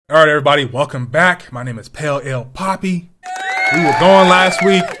All right, everybody, welcome back. My name is Pale Ale Poppy. We were gone last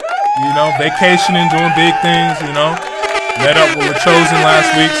week, vacationing, doing big things, Met up with Chosen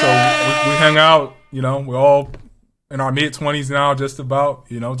last week, so we hung out, we're all in our mid-20s now, just about,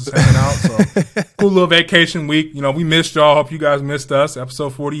 just hanging out. So, cool little vacation week. We missed y'all. Hope you guys missed us. Episode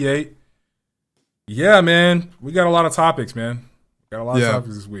 48. Yeah, man, we got a lot of topics, man. Got a lot of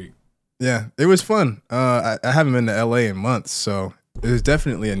topics this week. Yeah, it was fun. I haven't been to LA in months, so it was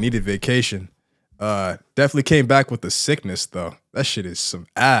definitely a needed vacation. Definitely came back with the sickness, though. That shit is some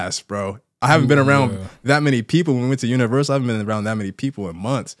ass, bro. I haven't been around that many people. When we went to Universal, I haven't been around that many people in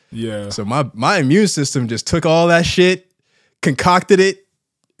months. Yeah. So my immune system just took all that shit, concocted it.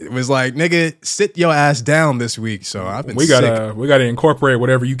 It was like, nigga, sit your ass down this week. So I've been sick. We gotta incorporate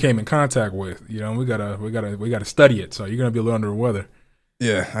whatever you came in contact with. We gotta study it. So you're gonna be a little under the weather.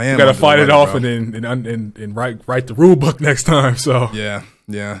 Yeah, I am. We gotta fight it off and write the rule book next time. So yeah.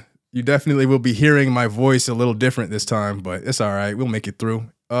 You definitely will be hearing my voice a little different this time, but it's all right. We'll make it through.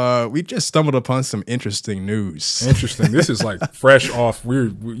 We just stumbled upon some interesting news. Interesting. This is like fresh off.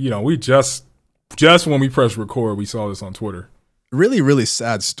 We just when we pressed record, we saw this on Twitter. Really, really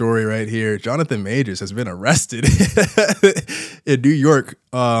sad story right here. Jonathan Majors has been arrested in New York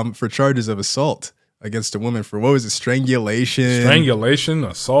for charges of assault against a woman for, what was it, strangulation,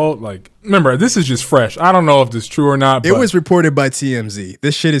 assault. Like, remember, this is just fresh. I don't know if this is true or not. It was reported by TMZ.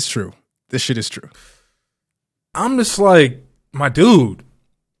 This shit is true. I'm just like, my dude.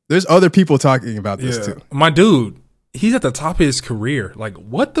 There's other people talking about this too. My dude, he's at the top of his career. Like,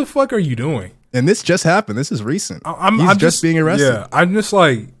 what the fuck are you doing? And this just happened. This is recent. I'm just being arrested. Yeah, I'm just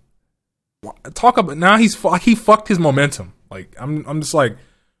like, talk about now. He fucked his momentum. Like, I'm just like,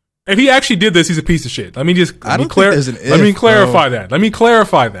 if he actually did this, he's a piece of shit. Let me clarify that.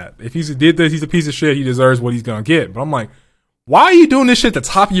 If he did this, he's a piece of shit. He deserves what he's gonna get. But I'm like, why are you doing this shit at the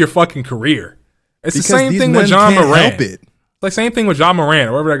top of your fucking career? It's because the same thing with John Moran. Like, same thing with John Moran,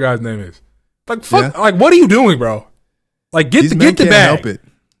 or whatever that guy's name is. Like, fuck. Yeah. Like, what are you doing, bro? Like, get the bag. Help it.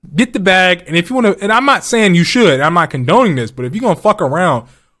 Get the bag. And if you want to, and I'm not saying you should. I'm not condoning this. But if you're gonna fuck around,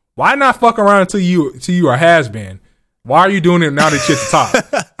 why not fuck around until you are has been? Why are you doing it now that you're at the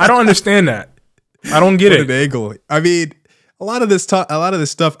top? I don't understand that. I don't get it. An angle. I mean, a lot of this stuff,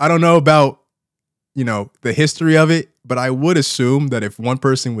 I don't know about, the history of it, but I would assume that if one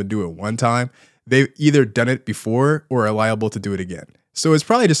person would do it one time, they've either done it before or are liable to do it again. So it's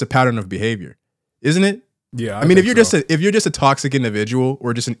probably just a pattern of behavior, isn't it? Yeah. I mean, if you're just a toxic individual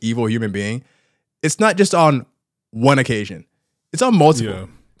or just an evil human being, it's not just on one occasion. It's on multiple. Yeah.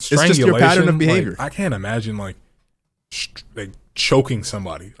 It's just your pattern of behavior. Like, I can't imagine like choking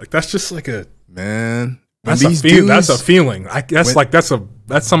somebody. Like, that's just like a man. That's a feeling.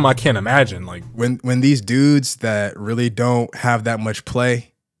 That's something I can't imagine. Like, when these dudes that really don't have that much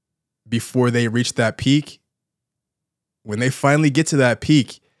play before they reach that peak, when they finally get to that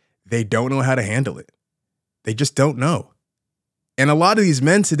peak, they don't know how to handle it. They just don't know. And a lot of these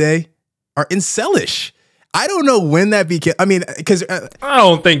men today are incelish. I don't know when that became. I mean, because I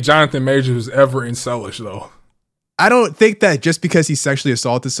don't think Jonathan Majors was ever incelish though. I don't think that just because he sexually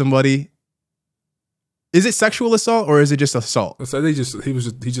assaulted somebody, is it sexual assault or is it just assault? So it was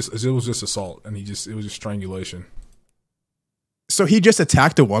just assault, and it was just strangulation. So he just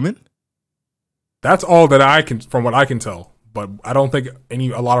attacked a woman? That's all that from what I can tell. But I don't think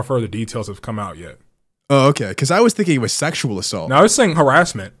a lot of further details have come out yet. Oh, okay. Because I was thinking it was sexual assault. Now I was saying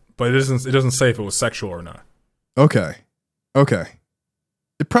harassment, but it doesn't say if it was sexual or not. Okay.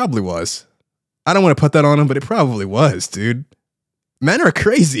 It probably was. I don't want to put that on him, but it probably was, dude. Men are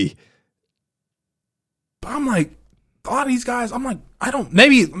crazy. But I'm like, a lot of these guys, I'm like,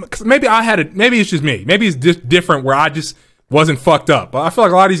 maybe it's just me. Maybe it's just different where I just wasn't fucked up. But I feel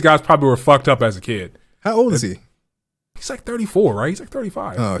like a lot of these guys probably were fucked up as a kid. How old is he? He's like 34, right? He's like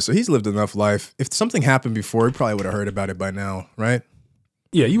 35. Oh, so he's lived enough life. If something happened before, he probably would have heard about it by now, right?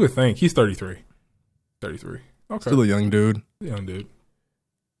 Yeah, you would think. He's 33. 33. Okay. Still a young dude.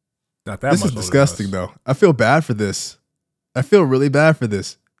 Not that much. This is disgusting, though. I feel bad for this. I feel really bad for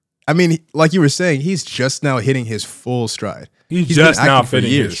this. I mean, like you were saying, he's just now hitting his full stride. He's just now hitting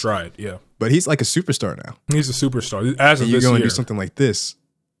his stride, yeah. But he's like a superstar now. He's a superstar. As of this year. You're going to do something like this.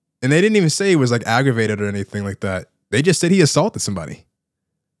 And they didn't even say he was like aggravated or anything like that. They just said he assaulted somebody.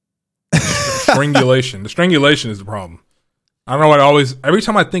 Strangulation. The strangulation is the problem. I don't know every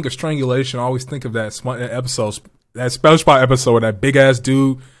time I think of strangulation, I always think of that SpongeBob episode, that big ass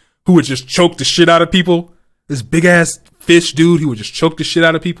dude who would just choke the shit out of people. This big ass fish dude who would just choke the shit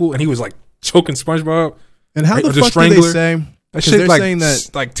out of people, and he was like choking SpongeBob. And how the fuck do they say? That shit saying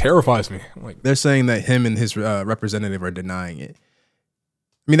that terrifies me. They're saying that him and his representative are denying it.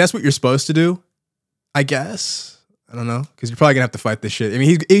 I mean, that's what you're supposed to do, I guess. I don't know, because you're probably gonna have to fight this shit. I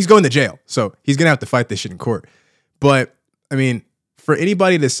mean, he's going to jail, so he's gonna have to fight this shit in court. But I mean, for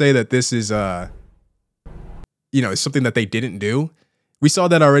anybody to say that this is something that they didn't do, we saw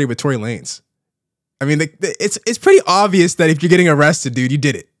that already with Tory Lanez. I mean, it's pretty obvious that if you're getting arrested, dude, you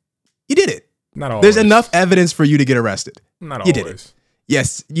did it. You did it. Not always. There's enough evidence for you to get arrested. Not you always. Did it.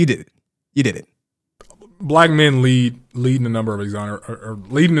 Yes, you did it. You did it. Black men leading the number of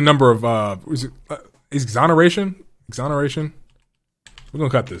exoneration. We're gonna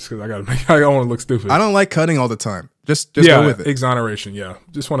cut this because I don't want to look stupid. I don't like cutting all the time. Just go with it. Exoneration. Yeah.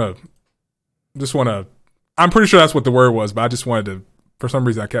 Just wanna. I'm pretty sure that's what the word was, but I just wanted to. For some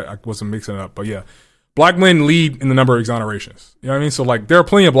reason, I wasn't mixing it up. But yeah, black men lead in the number of exonerations. You know what I mean? So like, there are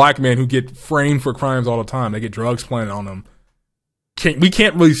plenty of black men who get framed for crimes all the time. They get drugs planted on them.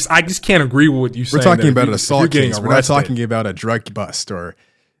 I just can't agree with what you saying. We're talking about an assault case. We're not talking about a drug bust or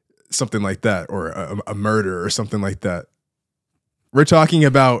something like that, or a murder or something like that. We're talking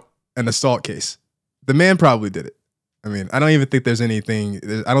about an assault case. The man probably did it. I mean, I don't even think there's anything.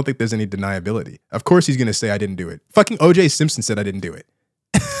 I don't think there's any deniability. Of course, he's gonna say I didn't do it. Fucking O.J. Simpson said I didn't do it.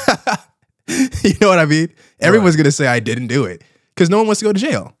 You know what I mean? Everyone's gonna say I didn't do it because no one wants to go to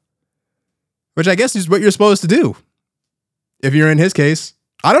jail, which I guess is what you're supposed to do. If you're in his case,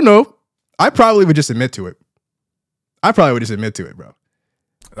 I don't know. I probably would just admit to it. Bro.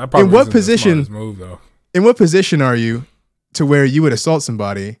 In what position? In what position are you to where you would assault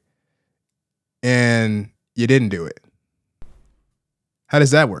somebody and you didn't do it? How does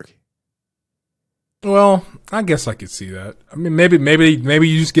that work? Well, I guess I could see that. I mean, maybe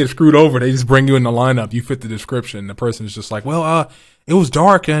you just get screwed over. They just bring you in the lineup. You fit the description. The person's just like, well, it was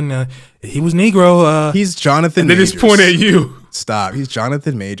dark and he was Negro. He's Jonathan Majors. They just point at you. Stop. He's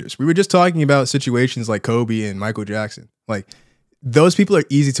Jonathan Majors. We were just talking about situations like Kobe and Michael Jackson. Like, those people are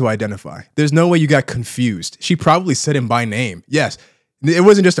easy to identify. There's no way you got confused. She probably said him by name. Yes. It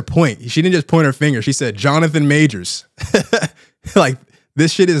wasn't just a point. She didn't just point her finger. She said Jonathan Majors. Like,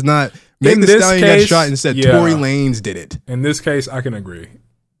 this shit is not... Meg Thee Stallion got shot and said Tory Lanez did it. In this case, I can agree.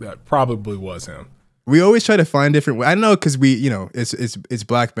 That probably was him. We always try to find different ways. I know because it's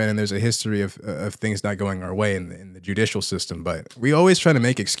black men and there's a history of things not going our way in the judicial system, but we always try to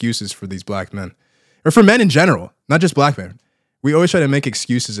make excuses for these black men. Or for men in general, not just black men. We always try to make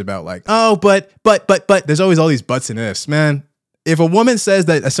excuses about like, oh, but. There's always all these buts and ifs, man. If a woman says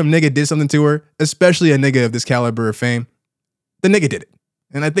that some nigga did something to her, especially a nigga of this caliber of fame, the nigga did it.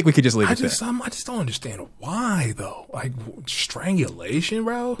 And I think we could just leave it there. I just don't understand why, though. Like, strangulation,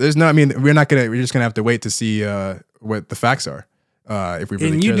 bro? We're just gonna have to wait to see what the facts are. If we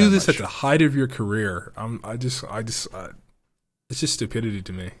really and you care do that this much. At the height of your career. It's just stupidity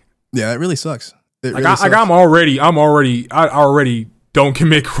to me. Yeah, it really sucks. I already don't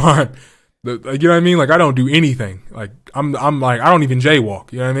commit crime. You know what I mean? Like, I don't do anything. Like, I'm like, I don't even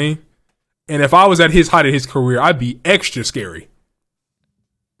jaywalk. You know what I mean? And if I was at his height of his career, I'd be extra scary.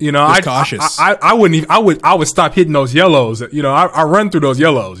 You know, cautious. I wouldn't even. I would stop hitting those yellows. You know, I run through those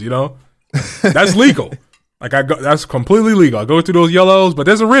yellows. You know, that's legal. That's completely legal. I go through those yellows, but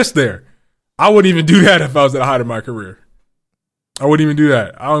there's a risk there. I wouldn't even do that if I was at the height of my career. I wouldn't even do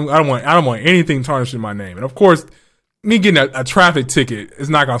that. I don't want anything tarnished in my name. And of course, me getting a traffic ticket is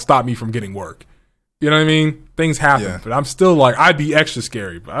not gonna stop me from getting work. You know what I mean? Things happen, but I'm still like, I'd be extra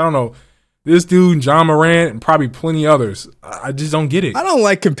scary. But I don't know. This dude, John Morant, and probably plenty others. I just don't get it. I don't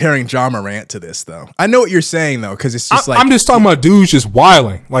like comparing John Morant to this, though. I know what you're saying, though, because it's just like... I'm just talking about dudes just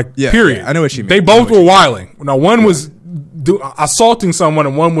wilding. Like, period. Yeah, I know what you mean. They both were wilding. Now, one was assaulting someone,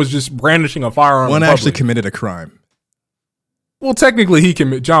 and one was just brandishing a firearm. One actually committed a crime. Well, technically,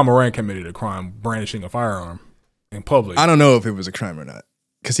 John Morant committed a crime brandishing a firearm in public. I don't know if it was a crime or not,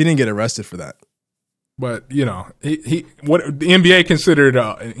 because he didn't get arrested for that. But, you know, what the NBA considered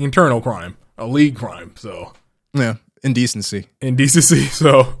an internal crime, a league crime. So, yeah, indecency.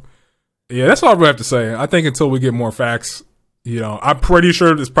 So, yeah, that's all we have to say. I think until we get more facts, you know, I'm pretty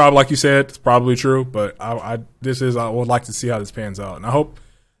sure it's probably, like you said, it's probably true. But I would like to see how this pans out. And I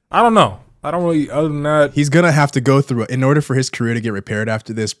don't know. I don't really, other than that. He's going to have to go through, in order for his career to get repaired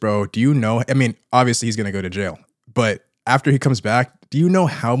after this, bro, do you know, I mean, obviously he's going to go to jail. But after he comes back, do you know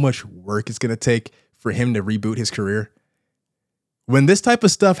how much work it's going to take for him to reboot his career? When this type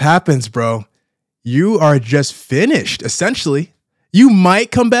of stuff happens, bro, you are just finished, essentially. You might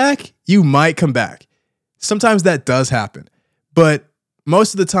come back. Sometimes that does happen. But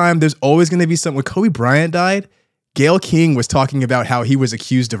most of the time, there's always going to be something. When Kobe Bryant died, Gayle King was talking about how he was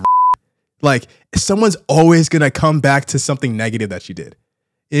accused of like, someone's always going to come back to something negative that you did.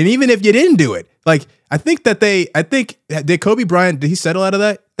 And even if you didn't do it, like, did Kobe Bryant, did he settle out of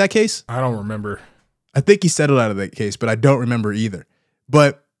that case? I don't remember. I think he settled out of that case, but I don't remember either.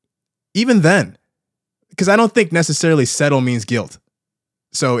 But even then, because I don't think necessarily settle means guilt.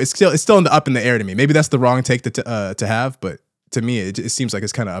 So it's still up in the air to me. Maybe that's the wrong take to have, but to me, it seems like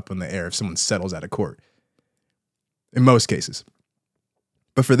it's kind of up in the air if someone settles out of court. In most cases.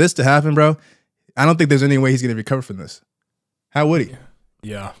 But for this to happen, bro, I don't think there's any way he's going to recover from this. How would he?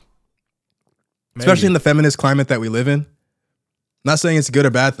 Yeah. Maybe. Especially in the feminist climate that we live in. Not saying it's a good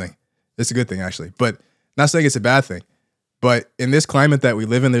or bad thing. It's a good thing, actually. But not saying it's a bad thing. But in this climate that we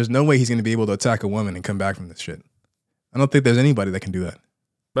live in, there's no way he's going to be able to attack a woman and come back from this shit. I don't think there's anybody that can do that.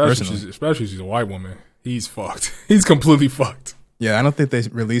 Especially she's a white woman. He's fucked. He's completely fucked. Yeah, I don't think they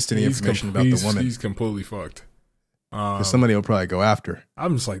released any information about the woman. He's completely fucked. Because somebody will probably go after.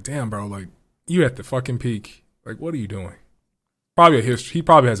 I'm just like, damn, bro. Like, you at the fucking peak. Like, what are you doing? Probably a history. He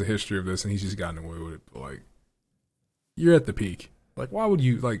probably has a history of this, and he's just gotten away with it. But like, you're at the peak. Like, why would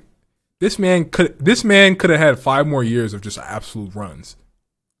you like? This man could have had 5 more years of just absolute runs.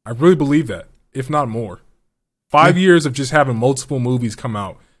 I really believe that, if not more. 5 years of just having multiple movies come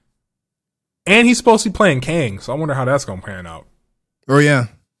out. And he's supposed to be playing Kang, so I wonder how that's going to pan out. Oh, yeah.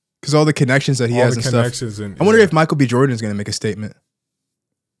 Because all the connections that he has and stuff. I wonder if Michael B. Jordan is going to make a statement.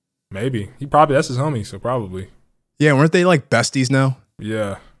 Maybe. That's his homie, so probably. Yeah, weren't they like besties now?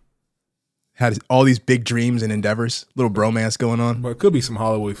 Yeah. Had all these big dreams and endeavors, little bromance going on. But it could be some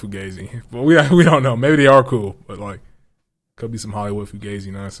Hollywood fugazi. But we don't know. Maybe they are cool, but like, could be some Hollywood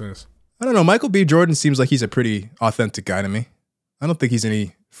fugazi nonsense. I don't know. Michael B. Jordan seems like he's a pretty authentic guy to me. I don't think he's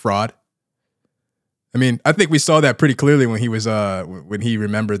any fraud. I mean, I think we saw that pretty clearly when he was when he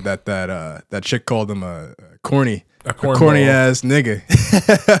remembered that chick called him a corny ass nigga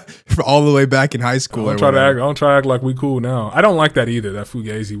all the way back in high school. I don't try to act like we cool now. I don't like that either. That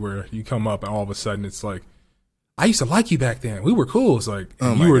fugazi where you come up and all of a sudden it's like, I used to like you back then. We were cool. It's like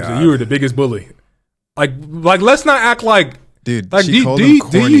you were the biggest bully. Like let's not act like, dude. Like do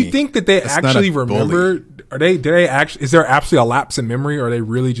you think that they actually remember? Bully. Is there actually a lapse in memory, or are they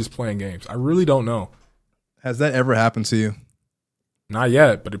really just playing games? I really don't know. Has that ever happened to you? Not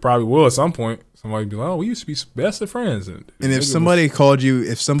yet, but it probably will at some point. Somebody be like, "Oh, we used to be best of friends." And if somebody called you,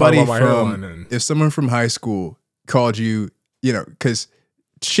 if someone from high school called you, you know, because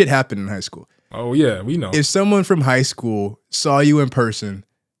shit happened in high school. Oh yeah, we know. If someone from high school saw you in person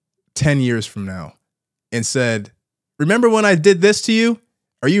 10 years from now and said, "Remember when I did this to you?"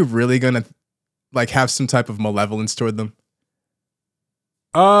 Are you really gonna like have some type of malevolence toward them?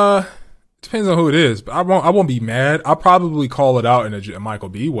 Depends on who it is, but I won't be mad. I'll probably call it out in a Michael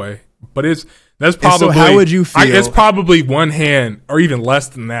B way. But that's probably. So how would you feel? It's probably one hand or even less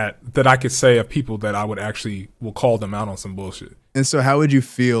than that I could say of people that I will call them out on some bullshit. And so how would you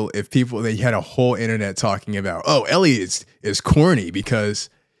feel if they had a whole internet talking about, oh, Elliot is corny because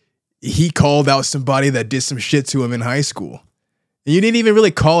he called out somebody that did some shit to him in high school. And you didn't even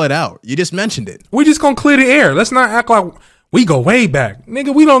really call it out. You just mentioned it. We just gonna clear the air. Let's not act like we go way back.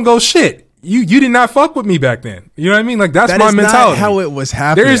 Nigga, we don't go shit. You did not fuck with me back then. You know what I mean? Like that's my mentality. Not how it was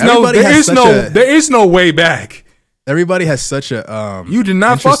happening. There is no way back. Everybody has such a you did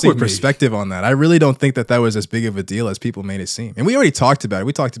not fuck with perspective on that. I really don't think that was as big of a deal as people made it seem. And we already talked about it.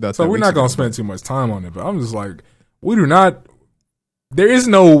 We talked about so we're not gonna spend too much time on it. But I'm just like, we do not. There is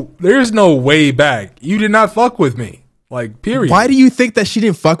no way back. You did not fuck with me. Like, period. Why do you think that she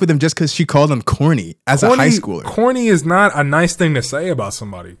didn't fuck with him just because she called him corny a high schooler? Corny is not a nice thing to say about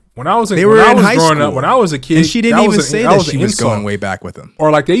somebody. When I was growing up, when I was a kid, and she didn't even say that she was going way back with him.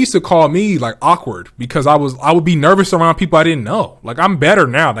 Or like they used to call me like awkward because I would be nervous around people I didn't know. Like I'm better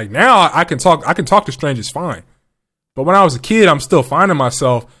now. Like now I can talk to strangers fine. But when I was a kid, I'm still finding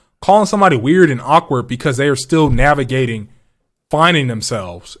myself calling somebody weird and awkward because they are still navigating, finding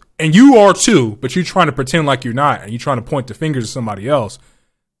themselves. And you are too, but you're trying to pretend like you're not, and you're trying to point the fingers at somebody else.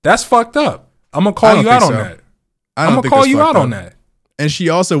 That's fucked up. I'm gonna call you out on that. I'm gonna call you out on that. And she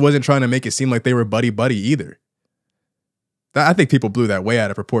also wasn't trying to make it seem like they were buddy either. I think people blew that way out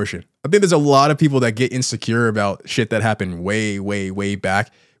of proportion. I think there's a lot of people that get insecure about shit that happened way, way, way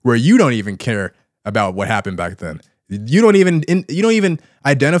back, where you don't even care about what happened back then. You don't even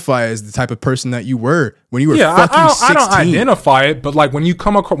identify as the type of person that you were when you were fucking 16. I don't identify it, but like when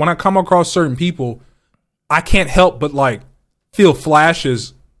I come across certain people, I can't help but like feel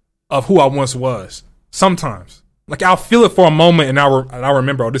flashes of who I once was. Sometimes, like I'll feel it for a moment, and I'll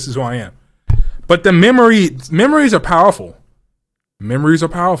remember, oh, this is who I am. But the memories are powerful. Memories are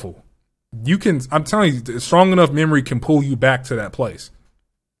powerful. I'm telling you, a strong enough memory can pull you back to that place.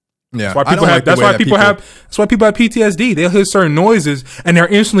 Yeah, that's why people have PTSD. They'll hear certain noises and they're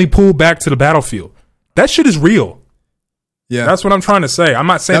instantly pulled back to the battlefield. That shit is real. Yeah, that's what I'm trying to say. I'm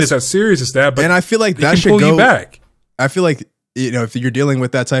not saying it's as serious as that, but and I feel like that should pull you back. I feel like, you know, if you're dealing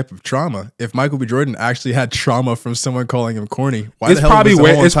with that type of trauma, if Michael B. Jordan actually had trauma from someone calling him corny, it's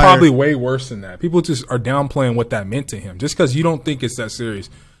probably way worse than that. People just are downplaying what that meant to him. Just because you don't think it's that serious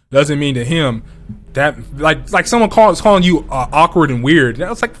doesn't mean to him that like someone calling you awkward and weird.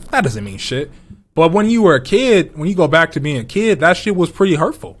 That's like, that doesn't mean shit. But when you were a kid, when you go back to being a kid, that shit was pretty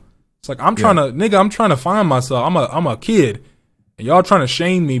hurtful. It's like, I'm trying to find myself. I'm a kid, and y'all trying to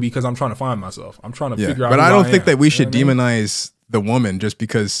shame me because I'm trying to find myself. I'm trying to figure out. But I don't think that we should demonize the woman just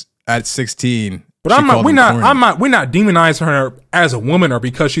because at 16. But we're not demonizing her as a woman or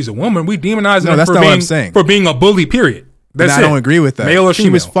because she's a woman. We demonize her for being a bully. Period. I don't agree with that. Male or female.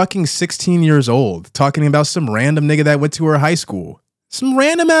 She was fucking 16 years old talking about some random nigga that went to her high school. Some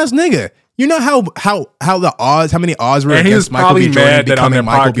random ass nigga. You know how many odds were against Michael B. Jordan becoming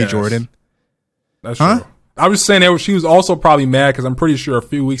Michael B. Jordan? That's true. I was saying that she was also probably mad because I'm pretty sure a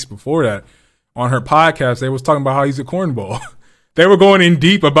few weeks before that on her podcast they was talking about how he's a cornball. They were going in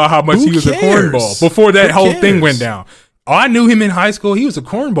deep about how much he was a cornball before that whole thing went down. Oh, I knew him in high school. He was a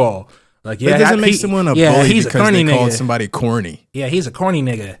cornball. Like, yeah, it doesn't make someone a bully he's because a corny they called somebody corny. Yeah, he's a corny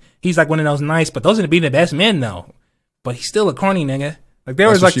nigga. He's like one of those nice, but those are to be the best men though. But he's still a corny nigga. Like there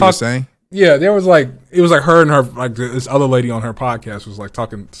was like was saying. Yeah, there was like it was like her and her like this other lady on her podcast was like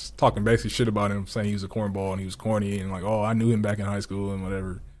talking basically shit about him, saying he was a cornball and he was corny and like, oh, I knew him back in high school and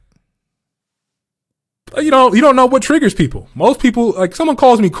whatever. But you don't know what triggers people. Most people, like someone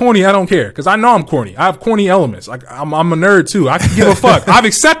calls me corny, I don't care because I know I'm corny. I have corny elements. Like I'm a nerd too. I can give a fuck. I've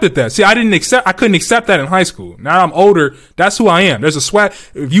accepted that. See, I couldn't accept that in high school. Now I'm older. That's who I am. There's a swag.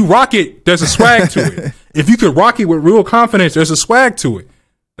 If you rock it, there's a swag to it. If you could rock it with real confidence, there's a swag to it.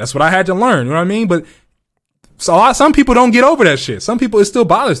 That's what I had to learn. You know what I mean? But some people don't get over that shit. Some people, it still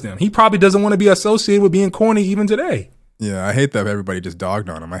bothers them. He probably doesn't want to be associated with being corny even today. Yeah, I hate that everybody just dogged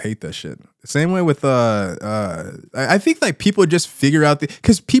on him. I hate that shit. Same way with I think like people just figure out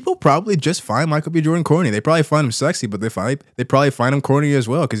because people probably just find Michael B. Jordan corny. They probably find him sexy, but they probably find him corny as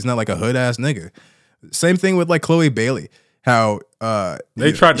well because he's not like a hood ass nigga. Same thing with like Chloe Bailey. How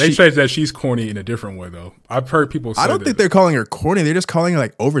they say that she's corny in a different way though. I've heard people say I don't think they're calling her corny. They're just calling her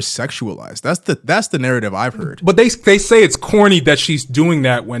like over sexualized. That's the narrative I've heard. But they say it's corny that she's doing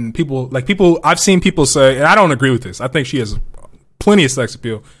that when people I've seen people say, and I don't agree with this. I think she has plenty of sex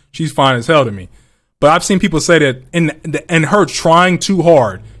appeal. She's fine as hell to me. But I've seen people say that in her trying too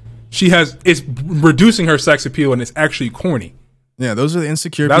hard, it's reducing her sex appeal and it's actually corny. Yeah, those are the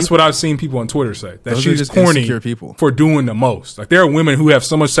insecure That's people. what I've seen people on Twitter say. That those she's corny for doing the most. Like there are women who have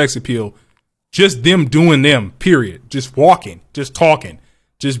so much sex appeal, just them doing them, period. Just walking, just talking,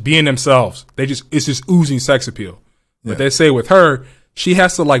 just being themselves. It's just oozing sex appeal. But they say with her, she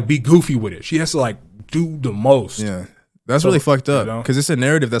has to like be goofy with it. She has to like do the most. Yeah. That's really fucked up because it's a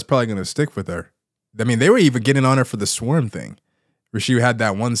narrative that's probably going to stick with her. I mean, they were even getting on her for the Swarm thing where she had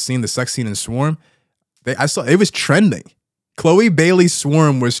that one scene, the sex scene in Swarm. I saw it was trending. Chloe Bailey's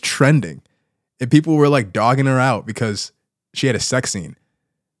Swarm was trending and people were like dogging her out because she had a sex scene.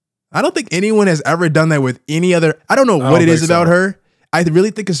 I don't think anyone has ever done that with any other. I don't know what it is about her. I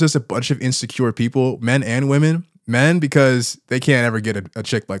really think it's just a bunch of insecure people, men and women. Men because they can't ever get a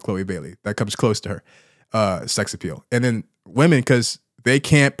chick like Chloe Bailey that comes close to her sex appeal. And then women because they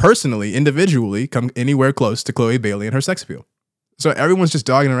can't personally, individually come anywhere close to Chloe Bailey and her sex appeal. So everyone's just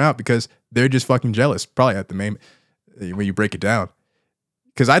dogging her out because they're just fucking jealous. Probably at the main when you break it down.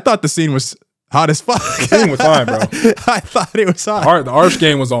 Because I thought the scene was hot as fuck. The scene was fine, bro. I thought it was hot. The arch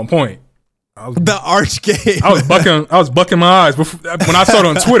game was on point. The arch game. I was bucking my eyes when I saw it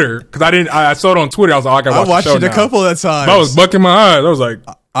on Twitter because I saw it on Twitter. I was like, I watched it a couple of times. I was bucking my eyes. I was like,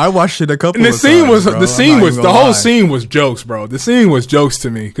 I watched it a couple. And the scene was the whole scene was jokes, bro. The scene was jokes to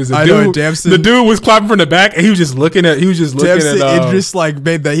me because the dude was clapping from the back and he was just looking at. It just like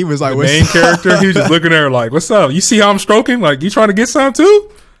made that he was like the main character. He was just looking at her like, "What's up? You see how I'm stroking? Like you trying to get some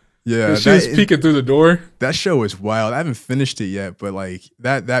too?" Yeah, she was peeking through the door. That show was wild. I haven't finished it yet, but like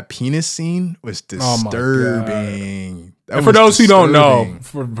that penis scene was disturbing. And for those who don't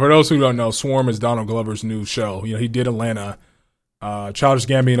know, Swarm is Donald Glover's new show. You know, he did Atlanta. Childish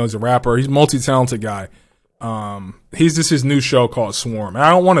Gambino is a rapper. He's a multi-talented guy. He's just his new show called Swarm. And I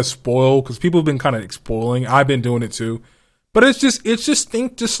don't want to spoil because people have been kind of spoiling. I've been doing it too. But it's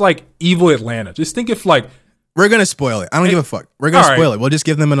just like evil Atlanta. Just think if like we're gonna spoil it. I don't give a fuck. We're gonna spoil it. We'll just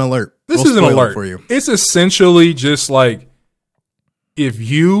give them an alert. This is an alert for you. It's essentially just like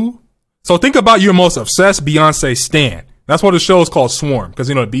so think about your most obsessed Beyonce stan. That's why the show is called Swarm, because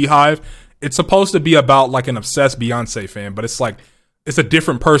the Beehive. It's supposed to be about like an obsessed Beyonce fan, but it's like it's a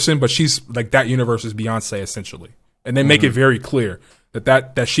different person, but she's like that universe is Beyonce essentially, and they make it very clear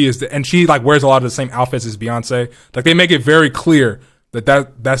that she is and she like wears a lot of the same outfits as Beyonce. Like they make it very clear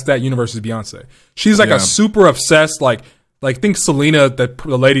that's that universe is Beyonce. She's like a super obsessed like think Selena, the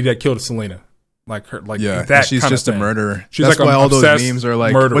lady that killed Selena. Like her, like that. She's just a murderer. She's that's like why all those memes are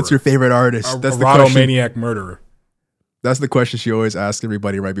like, murderer. "What's your favorite artist?" That's the question. Maniac murderer. That's the question she always asks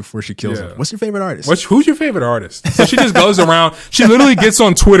everybody right before she kills them. What's your favorite artist? Who's your favorite artist? So she just goes around. She literally gets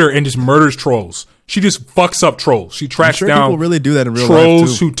on Twitter and just murders trolls. She just fucks up trolls. She tracks down people really do that in real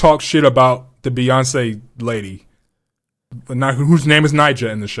trolls life too. Who talk shit about the Beyonce lady, whose name is Nija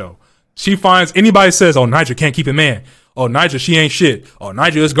in the show. She finds anybody says, "Oh, Nija can't keep a man. Oh, Nija, she ain't shit. Oh,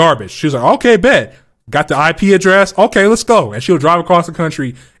 Nija is garbage." She's like, "Okay, bet. Got the IP address. Okay, let's go." And she'll drive across the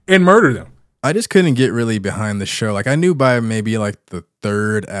country and murder them. I just couldn't get really behind the show. Like I knew by maybe like the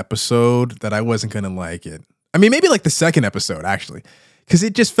third episode that I wasn't going to like it. I mean, maybe like the second episode actually, because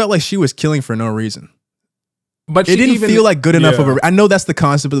it just felt like she was killing for no reason. But it didn't feel like good enough of a. I know that's the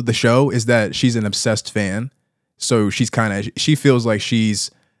concept of the show is that she's an obsessed fan. So she feels like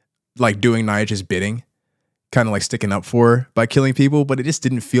she's like doing Nija's bidding, kind of like sticking up for her by killing people, but it just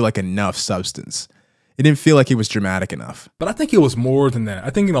didn't feel like enough substance. It didn't feel like it was dramatic enough. But I think it was more than that. I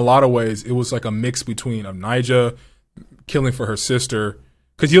think in a lot of ways, it was like a mix between Nija killing for her sister.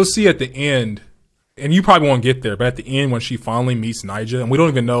 Because you'll see at the end, and you probably won't get there, but at the end when she finally meets Nija, and we don't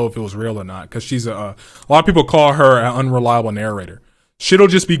even know if it was real or not, because she's a lot of people call her an unreliable narrator. Shit'll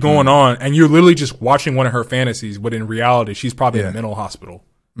just be going on, and you're literally just watching one of her fantasies, but in reality, she's probably in a mental hospital.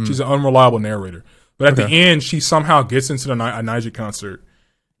 She's an unreliable narrator. But at the end, she somehow gets into a Nija concert,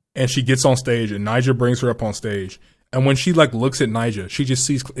 and she gets on stage, and Nija brings her up on stage. And when she like looks at Nija, she just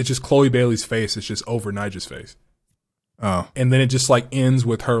sees it's just Chloe Bailey's face. It's just over Nija's face. Oh, and then it just like ends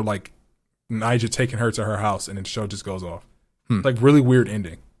with her like Nija taking her to her house, and then the show just goes off. Like really weird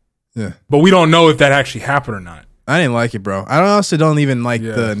ending. Yeah, but we don't know if that actually happened or not. I didn't like it, bro. I also don't even like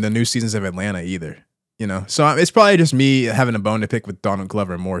the new seasons of Atlanta either. So it's probably just me having a bone to pick with Donald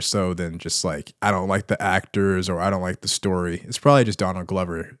Glover more so than just like I don't like the actors or I don't like the story. It's probably just Donald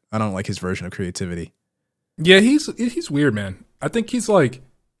Glover. I don't like his version of creativity. Yeah, he's weird, man. I think he's like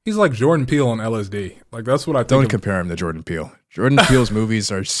Jordan Peele on LSD. Like that's what I think. Don't compare him to Jordan Peele. Jordan Peele's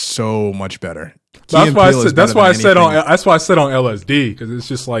movies are so much better. That's why I said on LSD, because it's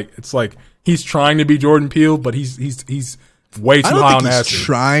just like he's trying to be Jordan Peele, but he's way too high on acid. He's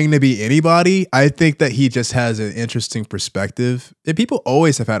trying to be anybody. I think that he just has an interesting perspective. And people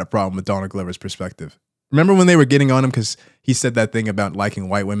always have had a problem with Donald Glover's perspective. Remember when they were getting on him because he said that thing about liking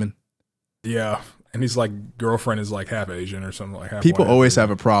white women? Yeah. And he's like, girlfriend is like half Asian or something like half. People always have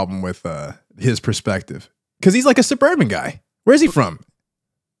a problem with his perspective because he's like a suburban guy. Where's he from?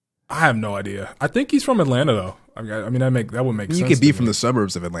 I have no idea. I think he's from Atlanta though. I mean, that would make sense. You could be from the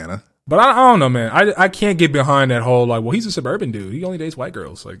suburbs of Atlanta. But I don't know, man. I can't get behind that whole like, well, he's a suburban dude. He only dates white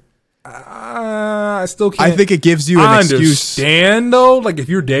girls. Like, I still can't. I think it gives you an excuse. I understand though. Like, if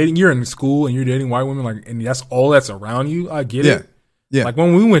you're in school and you're dating white women, like, and that's all that's around you, I get it. Yeah. Like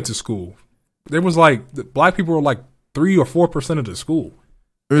when we went to school, there was like black people were like 3 or 4% of the school.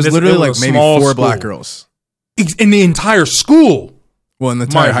 There was literally like maybe 4 black girls in the entire school. Well, in the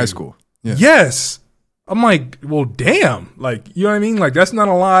entire high school. Yeah. Yes. I'm like, well, damn. Like, you know what I mean? Like, that's not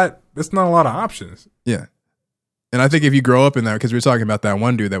a lot. That's not a lot of options. Yeah. And I think if you grow up in that, because we were talking about that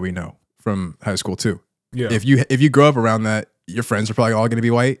one dude that we know from high school too. Yeah. If you grow up around that, your friends are probably all going to be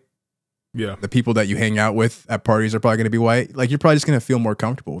white. Yeah. The people that you hang out with at parties are probably going to be white. Like, you're probably just going to feel more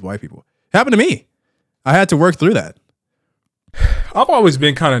comfortable with white people. It happened to me. I had to work through that. I've always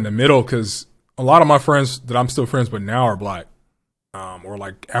been kind of in the middle because a lot of my friends that I'm still friends with now are black. Or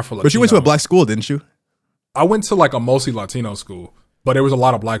like Afro-Latino. But you went to a black school, didn't you? I went to like a mostly Latino school, but there was a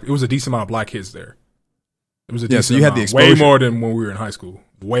lot of it was a decent amount of black kids there. It was a decent so you had the exposure. Way more than when we were in high school.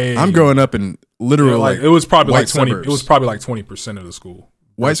 I'm growing up in literally like it was probably like 20. Suburbs. It was probably like 20% of the school.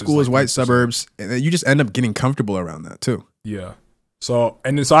 White school is white suburbs, and then you just end up getting comfortable around that too. Yeah. So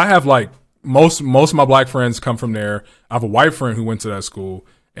I have like most of my black friends come from there. I have a white friend who went to that school,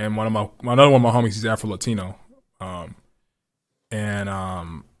 and another one of my homies, he's Afro Latino.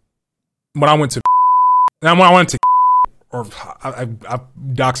 When I went to or I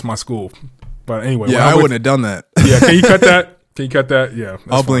doxed my school, but anyway. Yeah, I wouldn't have done that. Yeah, can you cut that? Can you cut that? Yeah,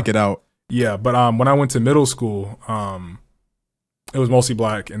 I'll blink it out. Yeah, but when I went to middle school, it was mostly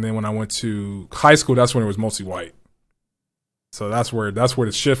black, and then when I went to high school, that's when it was mostly white. So that's where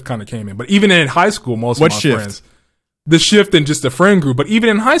the shift kind of came in. But even in high school, most of my friends, the shift in just the friend group. But even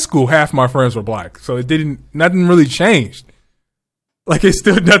in high school, half my friends were black, so nothing really changed. Like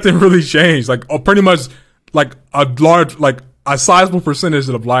nothing really changed. Like pretty much like a sizable percentage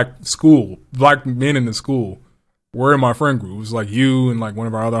of the black men in the school were in my friend group. It was like you and like one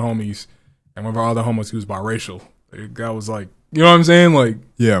of our other homies and one of our other homies who was biracial. That was like, you know what I'm saying? Like,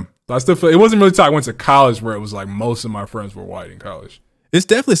 yeah. I still feel it wasn't really until I went to college where it was like most of my friends were white in college. It's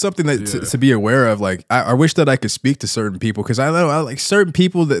definitely something that to be aware of. Like, I wish that I could speak to certain people because I know like certain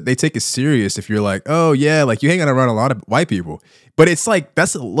people that they take it serious if you're like, oh yeah, like you hang around a lot of white people. But it's like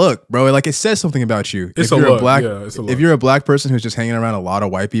that's a look, bro. Like it says something about you. If you're a black person who's just hanging around a lot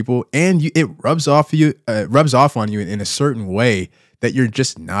of white people, and it rubs off on you in a certain way that you're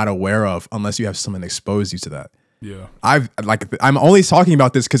just not aware of unless you have someone expose you to that. Yeah, I'm only talking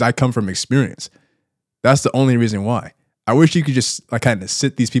about this because I come from experience. That's the only reason why. I wish you could just like kind of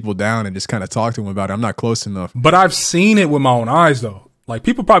sit these people down and just kind of talk to them about it. I'm not close enough. But I've seen it with my own eyes though. Like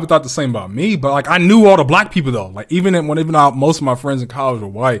people probably thought the same about me, but like I knew all the black people though. Like even though most of my friends in college were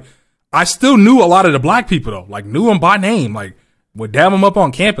white, I still knew a lot of the black people though. Like knew them by name. Like would dab them up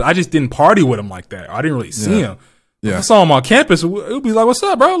on campus. I just didn't party with them like that. I didn't really see them. Yeah. If I saw them on campus, it would be like, "What's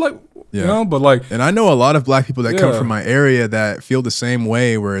up, bro?" Like, you know. But like, and I know a lot of black people that come from my area that feel the same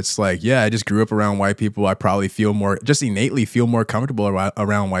way. Where it's like, yeah, I just grew up around white people. I probably innately feel more comfortable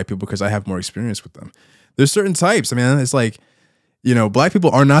around white people because I have more experience with them. There's certain types. I mean, it's like, you know, black people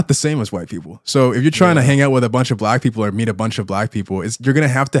are not the same as white people. So if you're trying to hang out with a bunch of black people or meet a bunch of black people, you're gonna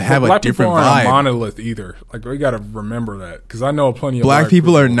have to have a different vibe. Black people aren't a monolith either. Like we got to remember that because I know plenty of black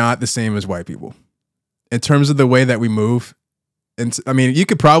people are not the same as white people in terms of the way that we move. And I mean, you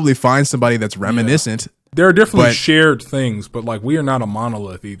could probably find somebody that's reminiscent. There are definitely shared things, but like we are not a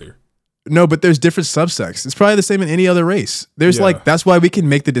monolith either. No, but there's different subsects. It's probably the same in any other race. There's that's why we can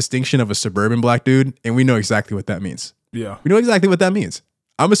make the distinction of a suburban black dude, and we know exactly what that means. Yeah. We know exactly what that means.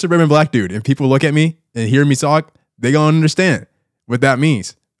 I'm a suburban black dude, and people look at me and hear me talk, they gonna understand what that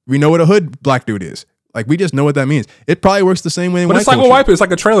means. We know what a hood black dude is. Like, we just know what that means. It probably works the same way in white culture. But it's like a white, it's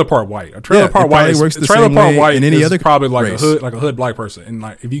like a trailer park white. A trailer park white works the same way in any other probably like race. A hood black person. And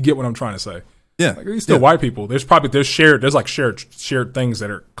like, if you get what I'm trying to say. Yeah. Like, these still white people. There's shared things that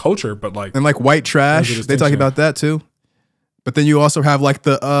are culture, but like. And like white trash, they talk about that too. But then you also have like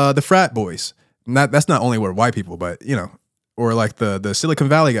the frat boys. That's not only where white people, but you know, or like the Silicon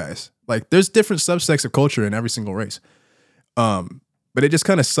Valley guys. Like there's different subsects of culture in every single race. But it just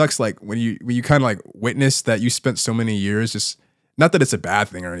kind of sucks, like when you kind of like witness that you spent so many years just, not that it's a bad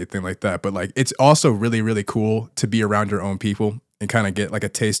thing or anything like that, but like it's also really, really cool to be around your own people and kind of get like a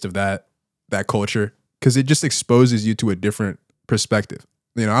taste of that culture because it just exposes you to a different perspective.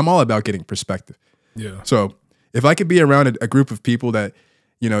 You know, I'm all about getting perspective. Yeah. So if I could be around a group of people that,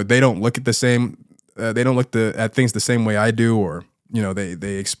 you know, they don't look at the same, they don't look at things the same way I do, or you know,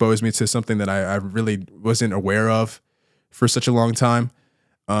 they expose me to something that I really wasn't aware of for such a long time,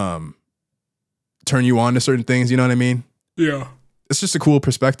 turn you on to certain things, you know what I mean? Yeah. It's just a cool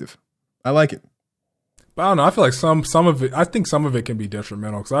perspective. I like it. But I don't know, I feel like some of it, I think some of it can be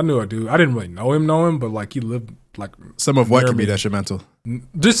detrimental, because I knew a dude, I didn't really know him, but like he lived like... Some of what can be detrimental?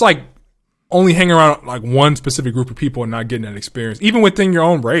 Just like only hanging around like one specific group of people and not getting that experience, even within your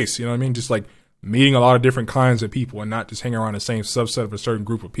own race, you know what I mean? Just like meeting a lot of different kinds of people and not just hanging around the same subset of a certain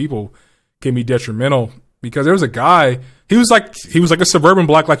group of people can be detrimental. Because there was a guy, he was like a suburban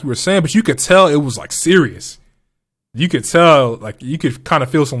black, like you were saying, but you could tell it was like serious. You could tell, like you could kind of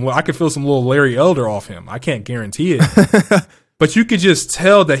feel I could feel some little Larry Elder off him. I can't guarantee it, but you could just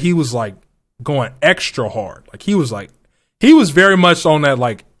tell that he was like going extra hard. Like he was very much on that,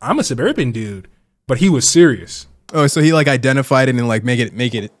 like, I'm a suburban dude, but he was serious. Oh, so he like identified it and like make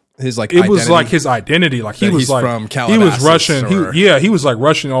it his like. It identity. Was like his identity. Like he was like from Calabasas. He was Russian. He was like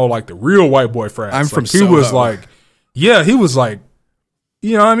Russian. All like the real white boy frats. I'm from. Like, he was like, yeah, he was like,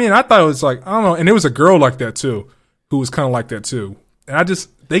 you know what I mean? I thought it was like, I don't know. And there was a girl like that too, who was kind of like that too. And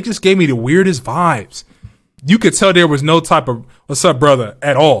they just gave me the weirdest vibes. You could tell there was no type of "what's up, brother"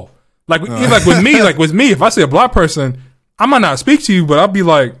 at all. Like like with me, if I see a black person, I might not speak to you, but I'll be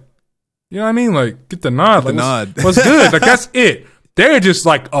like, you know what I mean? Like, get the nod. Like, what's good? Like, that's it. They're just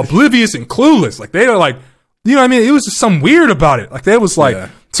like oblivious and clueless. Like, they are like, you know what I mean? It was just some weird about it. Like, there was like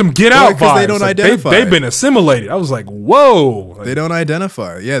some get out vibes. They don't identify. They've been assimilated. I was like, whoa. Like, they don't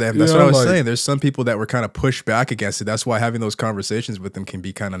identify. Yeah, that's what I was saying. There's some people that were kind of pushed back against it. That's why having those conversations with them can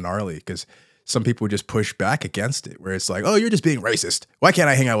be kind of gnarly, because some people just push back against it, where it's like, oh, you're just being racist. Why can't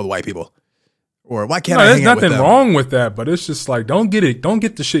I hang out with white people? Or why can't I hang out with them? There's nothing wrong with that, but it's just like, don't get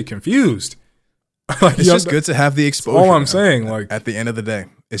the shit confused. Like, it's just good to have the exposure. All I'm saying, like, at the end of the day,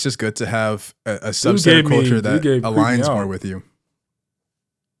 it's just good to have a subset of culture that aligns more with you.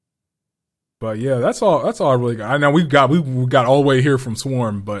 But yeah, that's all I really got. I know we got all the way here from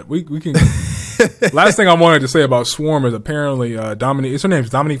Swarm, but we can. Last thing I wanted to say about Swarm is apparently Dominique. Is her name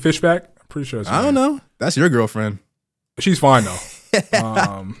Dominique Fishback? I'm pretty sure. I don't know. That's your girlfriend. She's fine though.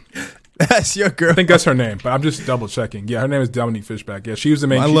 That's your girl. I think that's her name, but I'm just double checking. Yeah, her name is Dominique Fishback. Yeah, she was the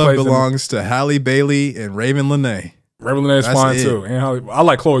main. My love belongs to Halle Bailey and Raven Lenae. Raven Lenae is fine too, and Holly. I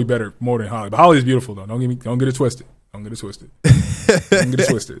like Chloe better more than Holly, but Holly is beautiful though. Don't get it twisted. Don't get it twisted.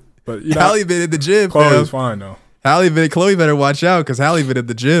 But you know, Halle been in the gym. Chloe's fine though. Chloe better watch out because Halle been in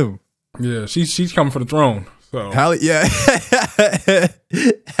the gym. Yeah, she's coming for the throne. So Halle, yeah,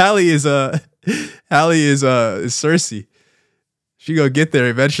 Halle is Cersei. She gonna get there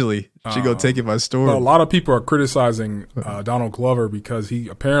eventually. She gonna take it by storm. A lot of people are criticizing Donald Glover because he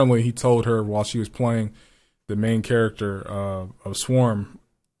told her while she was playing the main character of Swarm.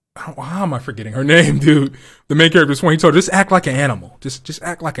 How am I forgetting her name, dude? The main character of Swarm. He told her, just act like an animal. Just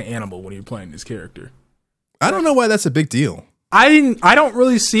act like an animal when you're playing this character. I don't know why that's a big deal. I don't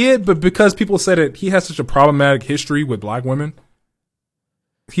really see it, but because people said it, he has such a problematic history with black women.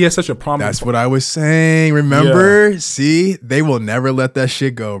 He has such a problem. That's what I was saying. Remember? Yeah. See, they will never let that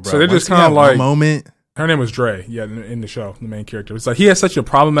shit go, bro. So they're just kind of like moment. Her name was Dre. Yeah, in the show, the main character. It's like he has such a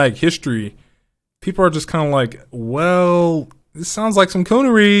problematic history. People are just kind of like, well, this sounds like some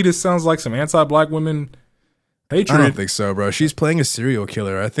coonery. This sounds like some anti-black women hatred. I don't think so, bro. She's playing a serial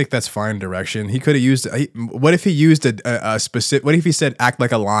killer. I think that's fine direction. He could have used. What if he used a specific? What if he said act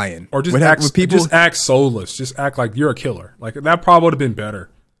like a lion, or just act soulless? Just act like you're a killer. Like that probably would have been better.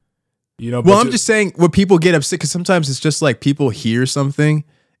 You know, well, I'm just saying when people get upset because sometimes it's just like people hear something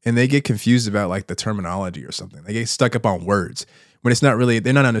and they get confused about like the terminology or something. They get stuck up on words when it's not really,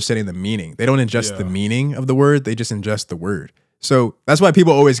 they're not understanding the meaning. They don't ingest the meaning of the word. They just ingest the word. So that's why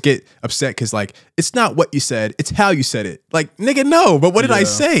people always get upset because like, it's not what you said. It's how you said it. Like, nigga, no, but what did I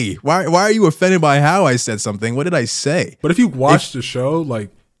say? Why are you offended by how I said something? What did I say? But if you watch the show, like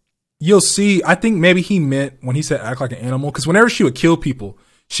you'll see, I think maybe he meant when he said act like an animal, because whenever she would kill people,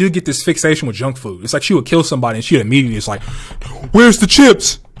 she would get this fixation with junk food. It's like she would kill somebody and she would immediately just like, where's the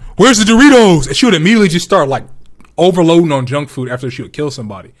chips? Where's the Doritos? And she would immediately just start like overloading on junk food after she would kill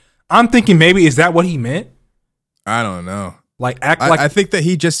somebody. I'm thinking maybe, is that what he meant? I don't know. Like act like. I think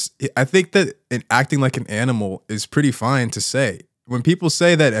that in acting like an animal is pretty fine to say. When people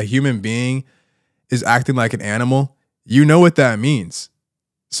say that a human being is acting like an animal, you know what that means.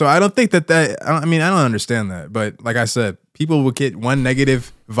 So I don't think I don't understand that. But like I said, people will get one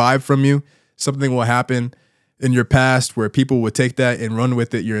negative vibe from you. Something will happen in your past where people would take that and run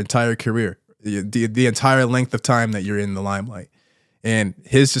with it your entire career, the entire length of time that you're in the limelight. And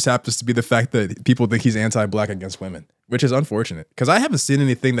his just happens to be the fact that people think he's anti-black against women, which is unfortunate because I haven't seen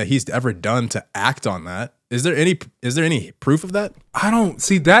anything that he's ever done to act on that. Is there any proof of that? I don't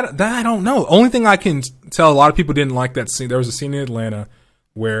see that. I don't know. Only thing I can tell, a lot of people didn't like that scene. There was a scene in Atlanta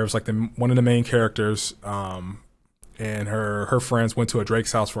where it was like one of the main characters and her friends went to a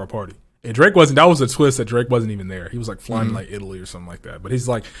Drake's house for a party. And Drake wasn't, that was a twist that Drake wasn't even there. He was like flying to like Italy or something like that. But he's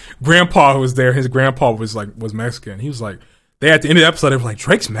like, grandpa was there. His grandpa was Mexican. He was like, at the end of the episode, they were like,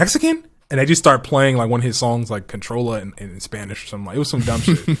 Drake's Mexican? And they just start playing like one of his songs, like Controlla in Spanish or something. Like, it was some dumb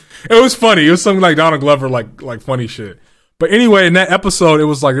shit. It was funny. It was something like Donald Glover, like funny shit. But anyway, in that episode, there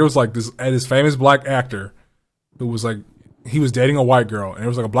was like this famous black actor who was like, he was dating a white girl, and it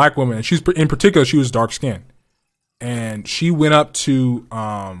was like a black woman, and in particular, she was dark skinned. And she went up to,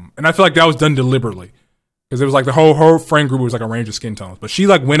 and I feel like that was done deliberately because it was like the whole friend group was like a range of skin tones. But she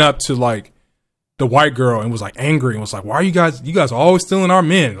like went up to like the white girl and was like angry and was like, "Why are you guys are always stealing our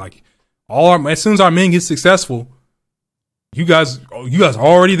men? Like as soon as our men get successful, you guys are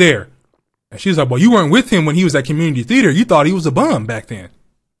already there." And she's like, "Well, you weren't with him when he was at community theater. You thought he was a bum back then."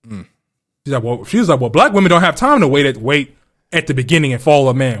 She was like, well, black women don't have time to wait at the beginning and follow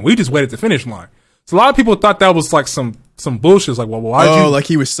a man. We just wait at the finish line. So a lot of people thought that was like some bullshit. It's like, well, why did you? Like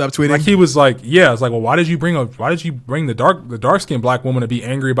he was subtweeting. Like he was like, yeah. It's like, well, why did you bring the dark skinned black woman to be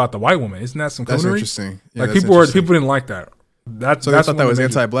angry about the white woman? Isn't that some coonery? That's interesting. Yeah, like people didn't like that. They thought that was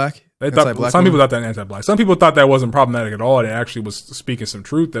anti-black. Some people thought that anti-black. Some people thought that wasn't problematic at all. It actually was speaking some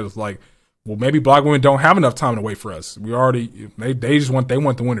truth. That was like, well, maybe black women don't have enough time to wait for us. They want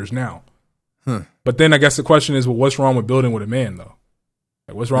the winners now. But then I guess the question is, well, what's wrong with building with a man though?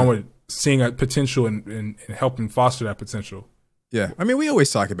 Like, what's wrong with seeing a potential and helping foster that potential? Yeah. I mean, we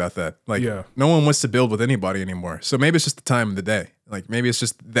always talk about that. Like, no one wants to build with anybody anymore. So maybe it's just the time of the day. Like, maybe it's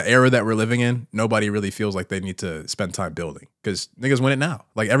just the era that we're living in. Nobody really feels like they need to spend time building because niggas want it now.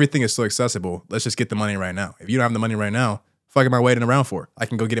 Like, everything is so accessible. Let's just get the money right now. If you don't have the money right now, fuck am I waiting around for? I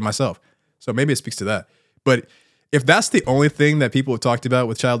can go get it myself. So maybe it speaks to that. But if that's the only thing that people have talked about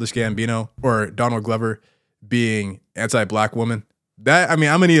with Childish Gambino or Donald Glover being anti-black woman, I'm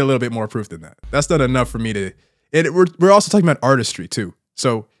gonna need a little bit more proof than that. That's not enough for me to. And we're also talking about artistry too.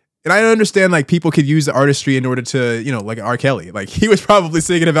 So, and I understand like people could use the artistry in order to, like R. Kelly, like he was probably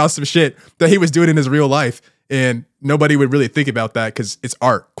singing about some shit that he was doing in his real life, and nobody would really think about that because it's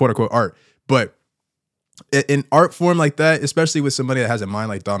art, quote unquote art. But in art form like that, especially with somebody that has a mind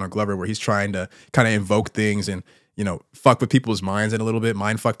like Donald Glover, where he's trying to kind of invoke things and fuck with people's minds in a little bit,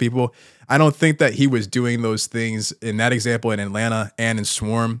 mind fuck people. I don't think that he was doing those things in that example in Atlanta and in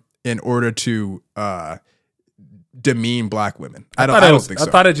Swarm in order to demean black women. I don't think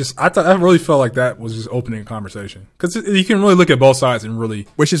so. I really felt like that was just opening a conversation, because you can really look at both sides and really,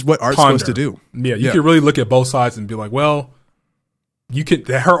 which is what art's supposed to do. Yeah, you can really look at both sides and be like, well, you could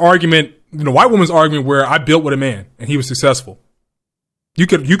her argument, white woman's argument where I built with a man and he was successful. You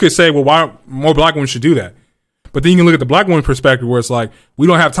could say, well, why more black women should do that? But then you can look at the black woman perspective where it's like, we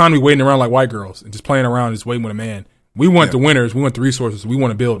don't have time to be waiting around like white girls and just playing around, just waiting with a man. We want the winners. We want the resources. We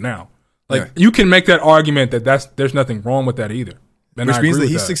want to build now. You can make that argument there's nothing wrong with that either. And which means that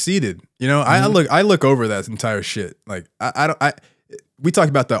he succeeded. I look over that entire shit. Like we talk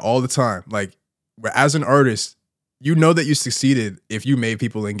about that all the time. Like, as an artist, that you succeeded if you made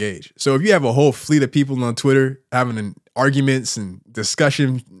people engage. So if you have a whole fleet of people on Twitter having arguments and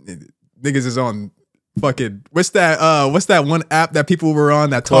discussion, niggas is on fucking what's that one app that people were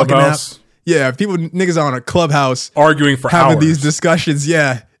on, that talking app? Yeah, niggas on a Clubhouse arguing for having hours. These discussions.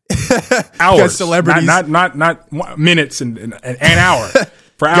 Yeah, hours, got celebrities, not minutes and an hour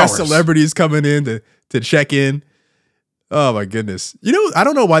for hours. Got celebrities coming in to check in. Oh my goodness! I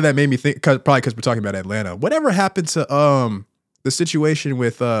don't know why that made me think. Probably because we're talking about Atlanta. Whatever happened to the situation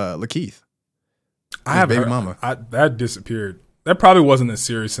with Lakeith? I have baby mama. That disappeared. That probably wasn't as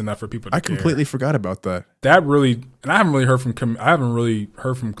serious enough for people to care. Completely forgot about that. That really, and I haven't really heard from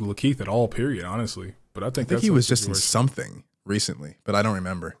Lakeith at all. Period. Honestly, but I think he was just in something recently, but I don't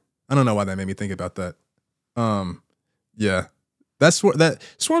remember. I don't know why that made me think about that. Yeah, that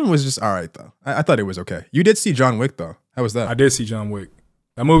Swarm was just all right though. I thought it was okay. You did see John Wick though. How was that? I did see John Wick.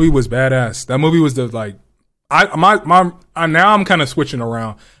 That movie was badass. That movie was now I'm kind of switching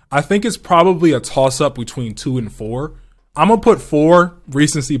around. I think it's probably a toss up between 2 and 4. I'm going to put 4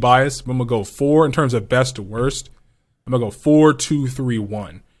 recency bias. I'm going to go 4 in terms of best to worst. I'm going to go 4, 2, 3,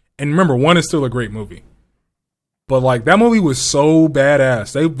 1. And remember, 1 is still a great movie. But like that movie was so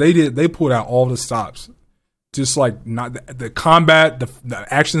badass. They pulled out all the stops. Just like not the combat, the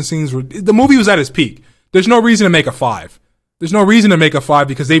action scenes the movie was at its peak. There's no reason to make a 5. There's no reason to make a 5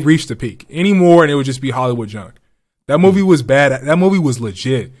 because they've reached the peak anymore, and it would just be Hollywood junk. That movie was bad. That movie was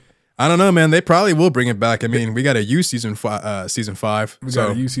legit. I don't know, man. They probably will bring it back. I mean, we got a U season 5. We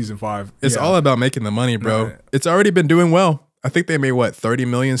got a U season 5. It's all about making the money, bro. Right. It's already been doing well. I think they made $30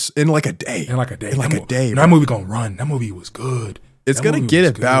 million in like a day. That movie gonna run. That movie was good. It's gonna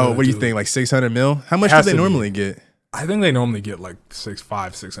get about what do you think? Like 600 mil? How much do they normally get? I think they normally get like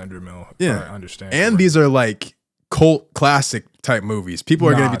 600 mil. Yeah, I understand. And these are like cult classic type movies. People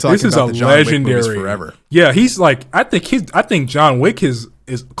are gonna be talking about the John Wick movies forever. Yeah, he's like I think John Wick is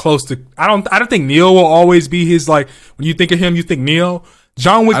close to. I don't think Neo will always be his, like when you think of him, you think Neo.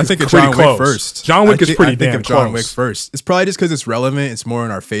 John Wick. I think of John Wick first. John Wick is pretty damn close. John Wick first. It's probably just because it's relevant. It's more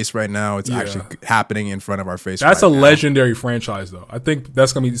in our face right now. It's actually happening in front of our face. That's a legendary franchise, though. I think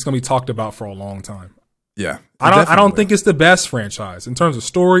it's gonna be talked about for a long time. Yeah, I don't think it's the best franchise in terms of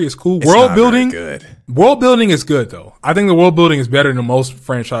story. It's cool. World building is good though. I think the world building is better than most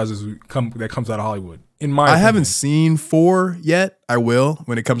franchises that comes out of Hollywood. In my opinion. Haven't seen 4 yet. I will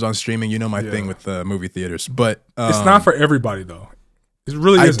when it comes on streaming. You know my thing with the movie theaters, but it's not for everybody though. It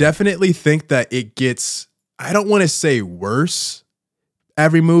really isn't. I definitely think that it gets. I don't want to say worse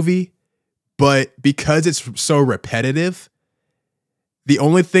every movie, but because it's so repetitive, the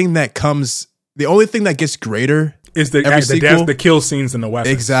only thing that gets greater is the kill scenes and the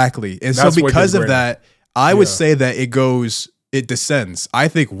weapons. Exactly. And so because of that, I would say that it descends. I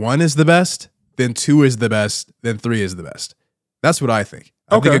think 1 is the best, then 2 is the best, then 3 is the best. That's what I think.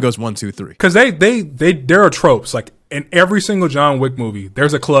 I think it goes 1, 2, 3. Because there are tropes. Like in every single John Wick movie,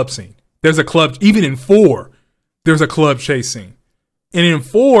 there's a club scene. There's a club, even in 4, there's a club chase scene. And in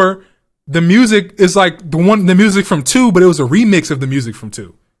 4, the music is like the music from 2, but it was a remix of the music from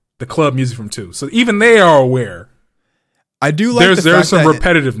 2. The club music from 2. So even they are aware. I do like there's some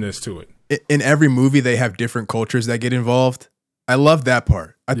repetitiveness to it. In every movie, they have different cultures that get involved. I love that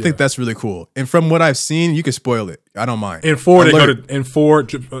part. I think that's really cool. And from what I've seen, you can spoil it. I don't mind. In 4, they go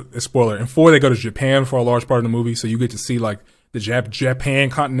to spoiler. In 4, they go to Japan for a large part of the movie, so you get to see like the Japan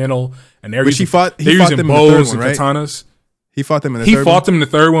Continental, and they're using bows and katanas. He fought them in the third one? He fought them in the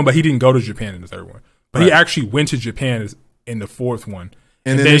third one, but he didn't go to Japan in the third one. But he actually went to Japan in the fourth one.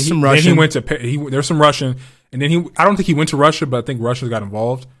 And then there's some Russian. Then he went to there's some Russian, and then I don't think he went to Russia, but I think Russia got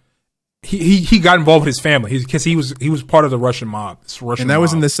involved. He got involved with his family because he was part of the Russian mob. And that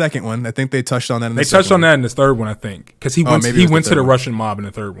was in the second one. I think they touched on that. They touched on that in the third one, I think, because he went to the Russian mob in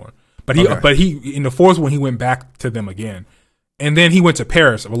the third one. But he in the fourth one he went back to them again, and then he went to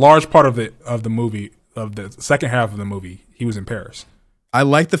Paris. A large part of the movie of the second half of the movie, he was in Paris. I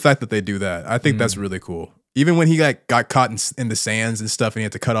like the fact that they do that. I think that's really cool. Even when he got caught in the sands and stuff, and he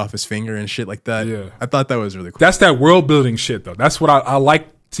had to cut off his finger and shit like that. Yeah, I thought that was really cool. That's that world building shit, though. That's what I like.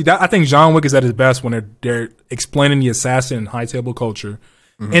 See, I think John Wick is at his best when they're explaining the assassin and high table culture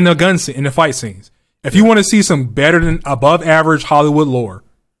in the in the fight scenes. If you want to see some better than above average Hollywood lore,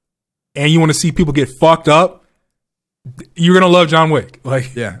 and you want to see people get fucked up, you're gonna love John Wick.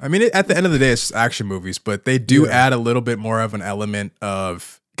 Yeah, I mean, at the end of the day, it's action movies, but they do add a little bit more of an element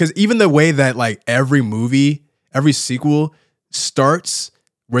of, because even the way that like every movie, every sequel starts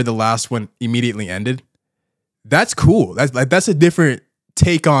where the last one immediately ended, that's cool. That's a different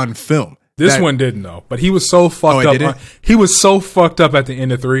take on film. This one didn't though, but he was so fucked up. He was so fucked up at the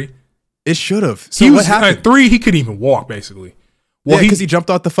end of 3. It should have. So what happened? At 3, he couldn't even walk basically. Well, because he jumped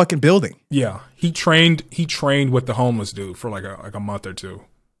out the fucking building. Yeah, he trained with the homeless dude for like a month or two.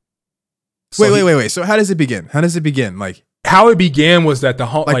 So wait. So how does it begin? Like how it began was that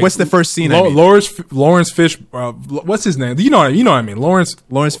what's the first scene? Lawrence Fish. What's his name? You know what I mean? Lawrence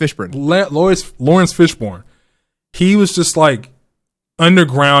Fishburne. Lawrence Fishburne. He was just like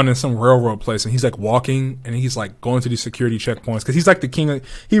underground in some railroad place, and he's like walking, and he's like going to these security checkpoints because he's like the king.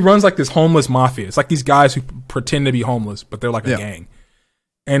 He runs like this homeless mafia. It's like these guys who pretend to be homeless, but they're like a gang.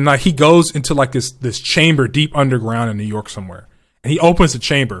 And like he goes into like this chamber deep underground in New York somewhere, and he opens the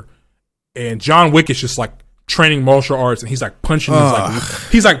chamber, and John Wick is just like training martial arts, and he's like punching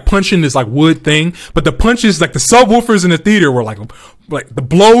this like wood thing, but the punches, like the subwoofers in the theater were like the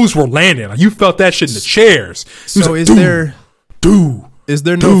blows were landing. Like you felt that shit in the chairs. So is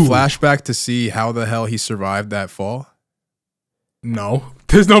there no flashback to see how the hell he survived that fall? No,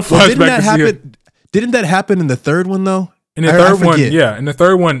 there's no flashback. Didn't that happen in the third one though? In the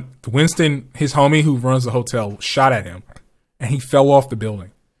third one, Winston, his homie who runs the hotel, shot at him, and he fell off the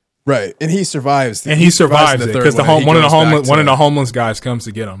building. Right, and he survives. And he survives it because one of the homeless guys comes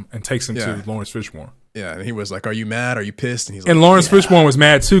to get him and takes him to Lawrence Fishburne. Yeah, and he was like, "Are you mad? Are you pissed?" And he's like, and Lawrence Fishburne was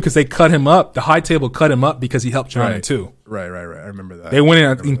mad too because they cut him up. The high table cut him up because he helped John in 2. Right. I remember that. They went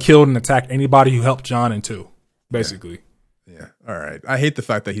in and killed and attacked anybody who helped John in 2, basically. Yeah. All right. I hate the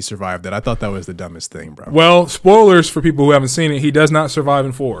fact that he survived it. I thought that was the dumbest thing, bro. Well, spoilers for people who haven't seen it. He does not survive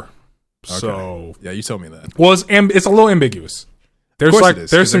in 4. Okay. So yeah, you told me that. Well, it's a little ambiguous.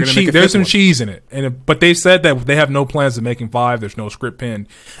 There's some cheese in it, but they said that they have no plans of making 5. There's no script pinned,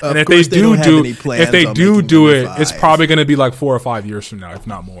 and if they do it, it's probably going to be like 4 or 5 years from now, if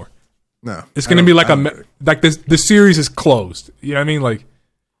not more. No, it's going to be like this. The series is closed. You know what I mean? Like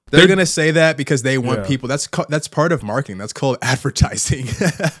they're going to say that because they want people. That's part of marketing. That's called advertising.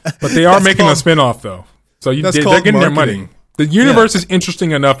 But they are making a spinoff though, so they're getting their money. The universe is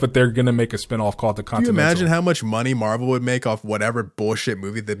interesting enough that they're going to make a spinoff called The Continental. Can you imagine how much money Marvel would make off whatever bullshit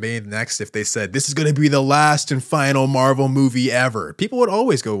movie they made next if they said, this is going to be the last and final Marvel movie ever? People would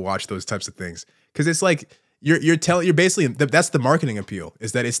always go watch those types of things because it's like you're basically, that's the marketing appeal,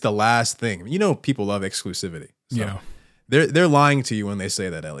 is that it's the last thing. You know, people love exclusivity. So yeah. They're lying to you when they say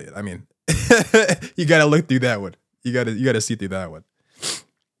that, Elliot. I mean, you got to look through that one. You got to see through that one.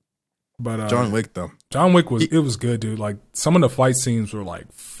 But John Wick though. John Wick was good, dude. Like some of the fight scenes were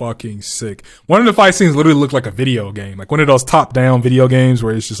like fucking sick. One of the fight scenes literally looked like a video game, like one of those top-down video games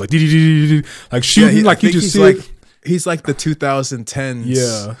where it's just like like shooting, like you just see like, he's like the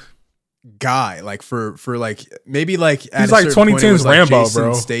 2010s guy, like for like maybe like he's like 2010s Rambo, Jason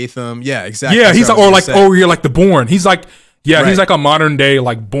bro. Statham, yeah, exactly. Yeah, he's like you're like the Bourne. He's like he's like a modern day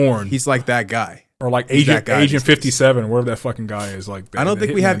like Bourne. He's like that guy. Or like Agent 57, wherever that fucking guy is. Like, I don't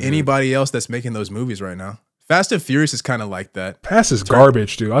think we have anybody else that's making those movies right now. Fast and Furious is kind of like that. Fast is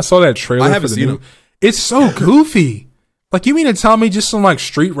garbage, dude. I saw that trailer. I haven't seen it. It's so goofy. Like, you mean to tell me just some like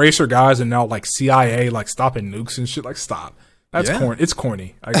street racer guys and now like CIA like stopping nukes and shit? Like, stop. That's corny. It's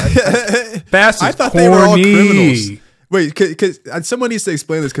corny. Fast is I thought corny. They were all criminals. Wait, because someone needs to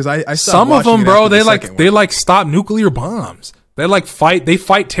explain this because I some of them, bro. They like stop nuclear bombs. They like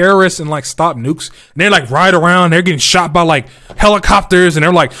fight terrorists and like stop nukes. And they like ride around. They're getting shot by like helicopters, and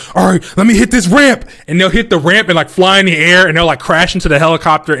they're like, all right, let me hit this ramp. And they'll hit the ramp and like fly in the air, and they'll like crash into the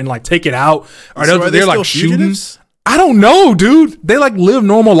helicopter and like take it out. Or so they're like shooting. Fugitives? I don't know, dude. They like live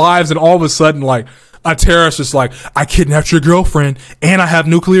normal lives, and all of a sudden, like a terrorist is like, I kidnapped your girlfriend and I have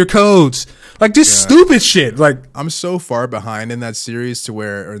nuclear codes. Like just stupid shit. Like I'm so far behind in that series to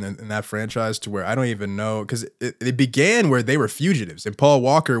where, or in that franchise to where I don't even know, because it began where they were fugitives and Paul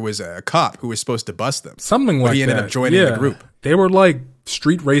Walker was a cop who was supposed to bust them. Something like that. He ended up joining the group. They were like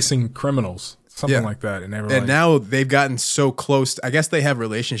street racing criminals. Something like that. And now they've gotten so close. I guess they have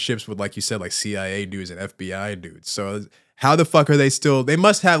relationships with, like you said, like CIA dudes and FBI dudes. So how the fuck are they still? They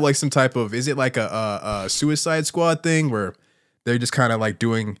must have like some type of, is it like a Suicide Squad thing where they're just kind of like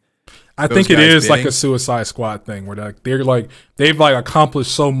doing. I think it is like a Suicide Squad thing where they've like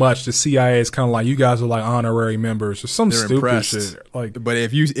accomplished so much. The CIA is kind of like, you guys are like honorary members or some stupid impressed. Shit. Like, but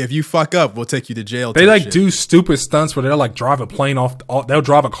if you fuck up, we'll take you to jail. They like do stupid stunts where they'll like drive a plane they'll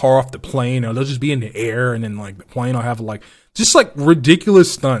drive a car off the plane, or they'll just be in the air, and then like the plane will have like just like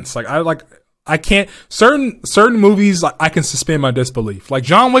ridiculous stunts. I can't certain movies I can suspend my disbelief. Like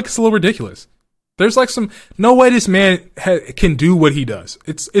John Wick is a little ridiculous. There's like no way this man can do what he does.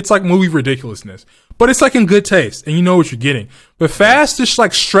 It's like movie ridiculousness, but it's like in good taste, and you know what you're getting. But Fast just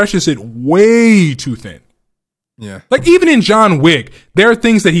like stretches it way too thin. Yeah, like even in John Wick, there are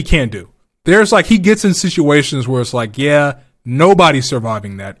things that he can't do. There's like he gets in situations where it's like, yeah, nobody's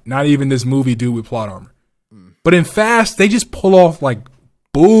surviving that. Not even this movie dude with plot armor. But in Fast, they just pull off like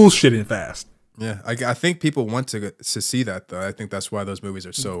bullshit in Fast. Yeah, I think people want to see that, though. I think that's why those movies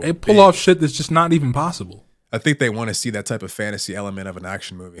are so They pull off shit that's just not even possible. I think they want to see that type of fantasy element of an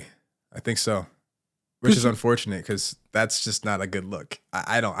action movie. I think so. Which is unfortunate, because that's just not a good look.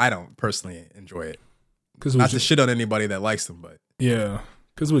 I don't personally enjoy it. Not to shit on anybody that likes them, but... Yeah,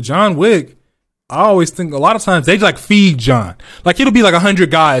 because with John Wick, I always think a lot of times they like feed John. Like it'll be like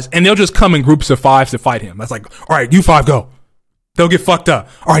 100 guys, and they'll just come in groups of 5 to fight him. That's like, all right, you 5 go. They'll get fucked up.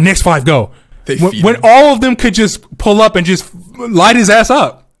 All right, next 5 go. When all of them could just pull up and just light his ass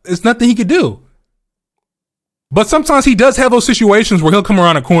up. There's nothing he could do. But sometimes he does have those situations where he'll come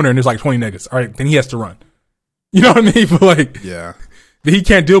around a corner and there's like 20 niggas. All right, then he has to run. You know what I mean? But like, yeah, he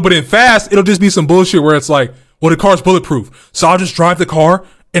can't do it. But in Fast, it'll just be some bullshit where it's like, well, the car's bulletproof, so I'll just drive the car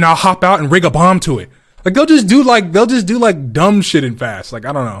and I'll hop out and rig a bomb to it. Like they'll just do like dumb shit in Fast. Like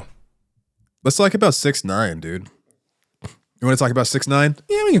I don't know. Let's talk about 6ix9ine, dude. You want to talk about 6ix9ine?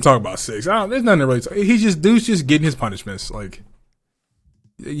 Yeah, we can talk about 6. There's nothing to really dude's just getting his punishments. Like,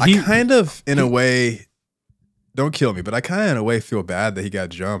 I kind of, in a way, don't kill me, but I kind of, in a way, feel bad that he got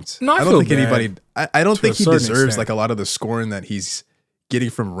jumped. No, I don't think anybody. I don't think he deserves like a lot of the scorn that he's getting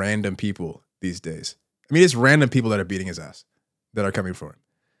from random people these days. I mean, it's random people that are beating his ass that are coming for him.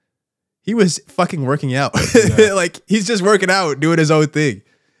 He was fucking working out. Yeah. Like he's just working out, doing his own thing.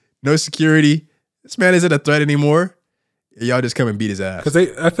 No security. This man isn't a threat anymore. Y'all just come and beat his ass.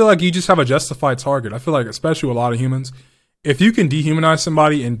 Because I feel like you just have a justified target. I feel like, especially with a lot of humans, if you can dehumanize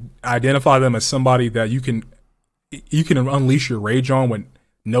somebody and identify them as somebody that you can unleash your rage on with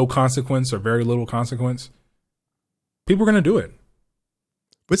no consequence or very little consequence, people are going to do it.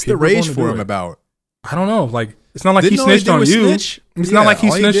 What's the rage for him about? I don't know. Like, it's not like he snitched on you. It's not like he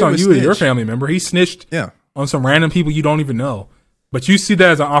snitched on you or your family member. He snitched on some random people you don't even know. But you see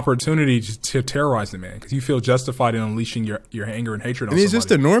that as an opportunity to terrorize the man because you feel justified in unleashing your anger and hatred on somebody. He's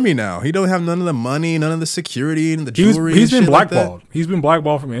just a normie now. He don't have none of the money, none of the security, and the jewelry. He's been blackballed. He's been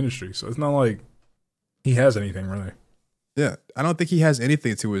blackballed from the industry, so it's not like he has anything really. Yeah, I don't think he has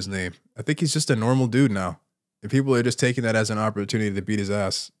anything to his name. I think he's just a normal dude now. And people are just taking that as an opportunity to beat his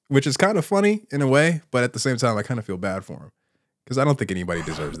ass, which is kind of funny in a way, but at the same time, I kind of feel bad for him because I don't think anybody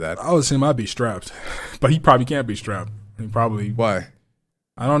deserves that. I would assume I'd be strapped, but he probably can't be strapped. Why?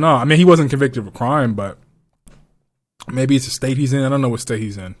 I don't know. I mean, he wasn't convicted of a crime, but maybe it's a state he's in. I don't know what state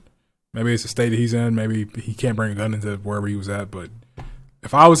he's in. Maybe it's a state he's in. Maybe he can't bring a gun into wherever he was at. But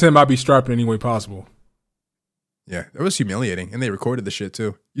if I was him, I'd be strapped in any way possible. Yeah, it was humiliating, and they recorded the shit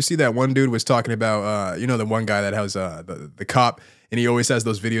too. You see that one dude was talking about, the one guy that has the cop, and he always has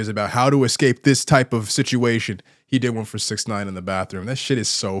those videos about how to escape this type of situation. He did one for 6ix9ine in the bathroom. That shit is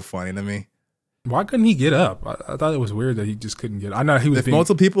so funny to me. Why couldn't he get up? I thought it was weird that he just couldn't get up. I know he was. If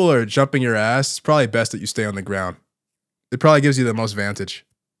multiple people are jumping your ass, it's probably best that you stay on the ground. It probably gives you the most vantage.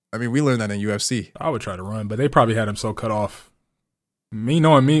 I mean, we learned that in UFC. I would try to run, but they probably had him so cut off. Me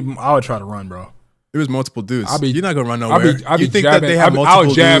knowing me, I would try to run, bro. It was multiple dudes. You're not gonna run nowhere. You think jabbing, that they have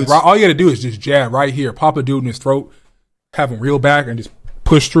multiple dudes? All you gotta do is just jab right here, pop a dude in his throat, have him reel back, and just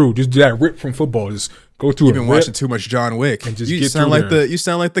push through. Just do that rip from football. Just go through. You've been watching too much John Wick. And just you get sound through like there. you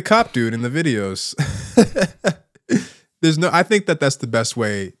sound like the cop dude in the videos. I think that's the best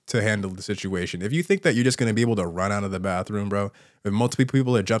way to handle the situation. If you think that you're just going to be able to run out of the bathroom, bro, if multiple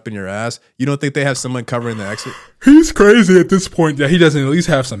people are jumping your ass, you don't think they have someone covering the exit? He's crazy at this point that he doesn't at least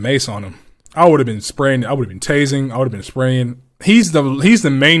have some mace on him. I would have been spraying. I would have been tasing. I would have been spraying. He's the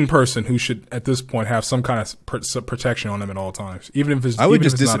main person who should at this point have some kind of protection on him at all times. Even if it's I would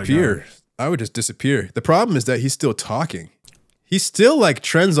just disappear. I would just disappear. The problem is that he's still talking. He still like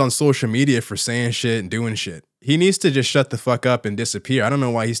trends on social media for saying shit and doing shit. He needs to just shut the fuck up and disappear. I don't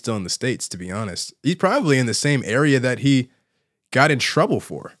know why he's still in the States, to be honest. He's probably in the same area that he got in trouble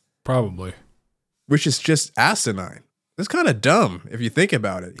for. Probably. Which is just asinine. It's kind of dumb if you think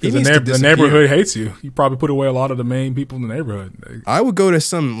about it. The neighborhood hates you. You probably put away a lot of the main people in the neighborhood. I would go to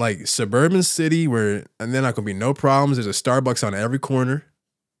some like suburban city and then not gonna be no problems. There's a Starbucks on every corner.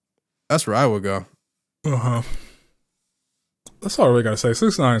 That's where I would go. Uh-huh. That's all I really gotta say.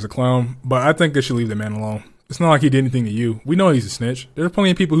 6ix9ine is a clown, but I think they should leave the man alone. It's not like he did anything to you. We know he's a snitch. There's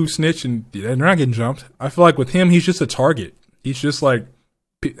plenty of people who snitch and they're not getting jumped. I feel like with him, he's just a target. He's just like,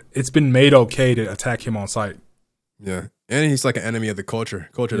 it's been made okay to attack him on sight. Yeah. And he's like an enemy of the culture.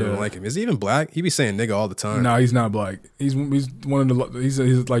 Culture doesn't like him. Is he even black? He be saying nigga all the time. No, he's not black. He's one of the, he's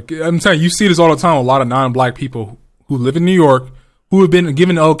like, I'm telling you, you see this all the time with a lot of non-black people who live in New York who have been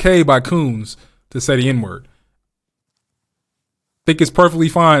given okay by coons to say the N-word. Think it's perfectly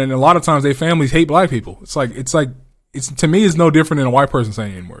fine, and a lot of times their families hate black people. It's to me, it's no different than a white person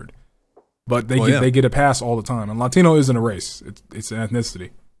saying N-word, but they get a pass all the time. And Latino isn't a race; it's an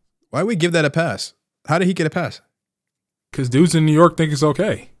ethnicity. Why would we give that a pass? How did he get a pass? Because dudes in New York think it's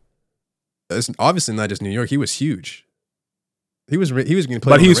okay. It's obviously not just New York. He was huge. He was going to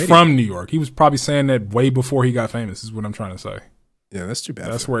play. But he's from New York. He was probably saying that way before he got famous. Is what I'm trying to say. Yeah, that's too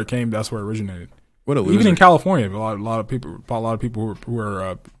bad. That's where it came. That's where it originated. What a loser. Even in California, a lot of people who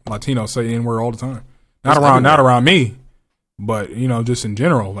are Latino say N-word all the time. Not around me, but just in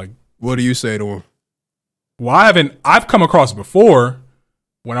general. Like, what do you say to him? Well, I've come across it before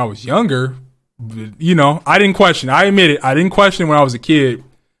when I was younger. But, I didn't question. I admit it. I didn't question when I was a kid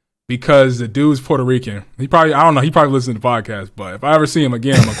because the dude's Puerto Rican. He probably listens to the podcast. But if I ever see him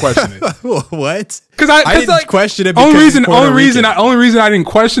again, I'm gonna question it. What? Because I didn't question it. Only reason I didn't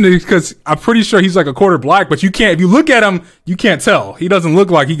question it is because I'm pretty sure he's like a quarter black. But if you look at him, you can't tell. He doesn't look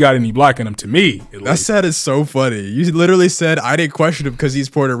like he got any black in him to me. That said is so funny. You literally said I didn't question him because he's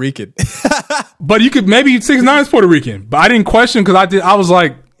Puerto Rican. But you could maybe 6ix9ine is Puerto Rican. But I didn't question because I was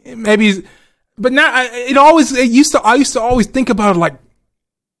like maybe. But now I used to always think about it like.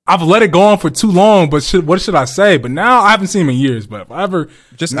 I've let it go on for too long, but what should I say? But now I haven't seen him in years. But if I ever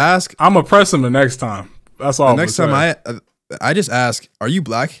just ask, I'm gonna press him the next time. That's all. The next time I just ask, "Are you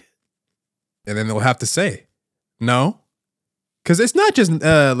black?" And then they'll have to say, "No," because it's not just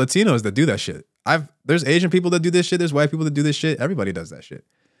Latinos that do that shit. There's Asian people that do this shit. There's white people that do this shit. Everybody does that shit.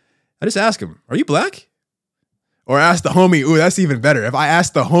 I just ask him, "Are you black?" Or ask the homie. Ooh, that's even better. If I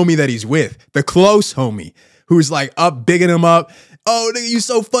ask the homie that he's with, the close homie, who's like bigging him up. Oh, nigga, you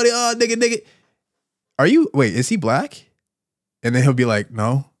so funny. Oh, nigga. Is he black? And then he'll be like,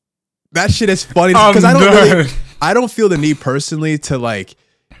 no. That shit is funny. Because I don't feel the need personally to like,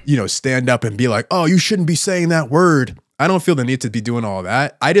 stand up and be like, oh, you shouldn't be saying that word. I don't feel the need to be doing all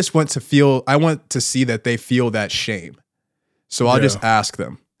that. I want to see that they feel that shame. So I'll just ask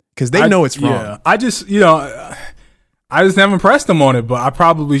them. Because they know it's wrong. Yeah. I just haven't pressed him on it, but I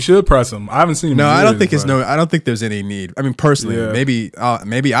probably should press him. I haven't seen him. No, I don't think there's any need. I mean, personally, maybe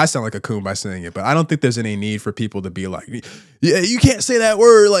I sound like a coon by saying it, but I don't think there's any need for people to be like, yeah, you can't say that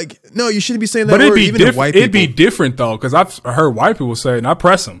word. Like, no, you shouldn't be saying that word. It'd be different though, because I've heard white people say it, and I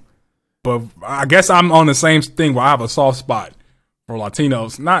press them. But I guess I'm on the same thing where I have a soft spot for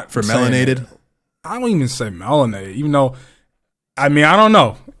Latinos, not for melanated. I don't even say melanated, even though, I don't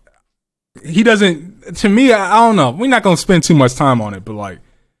know. He doesn't, to me, I don't know. We're not going to spend too much time on it, but like,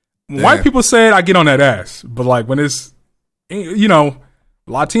 when white people say it, I get on that ass. But like, when it's,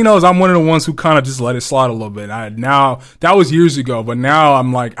 Latinos, I'm one of the ones who kind of just let it slide a little bit. That was years ago, but now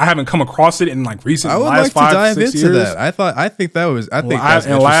I'm like, I haven't come across it in like recent, last 5-6 years. That. I think that's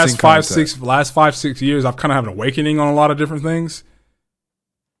in the last 5-6 years, I've kind of had an awakening on a lot of different things.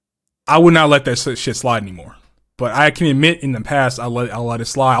 I would not let that shit slide anymore. But I can admit in the past, I let it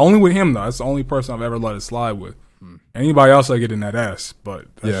slide. Only with him, though. That's the only person I've ever let it slide with. Anybody else, I get in that ass. But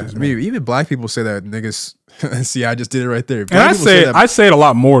that's just me. Even black people say that, niggas. See, I just did it right there. And I say it a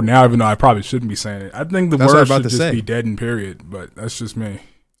lot more now, even though I probably shouldn't be saying it. I think the word should just be dead and period. But that's just me.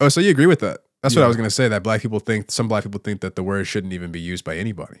 Oh, so you agree with that? That's what I was gonna say. That some black people think that the word shouldn't even be used by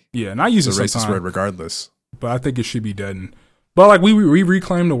anybody. Yeah, and I use it's it a sometimes, racist word regardless. but I think it should be deadened. But like we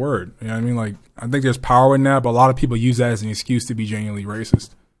reclaim the word. You know what I mean? Like I think there's power in that, but a lot of people use that as an excuse to be genuinely racist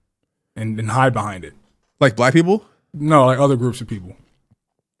and hide behind it. Like black people? No, like other groups of people.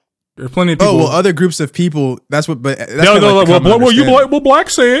 There's plenty of people. Oh well, other groups of people. That's what. But that's well,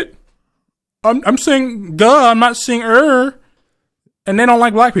 blacks say it. I'm saying I'm not saying and they don't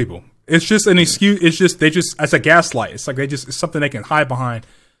like black people. It's just an excuse. It's just it's a gaslight. It's like it's something they can hide behind.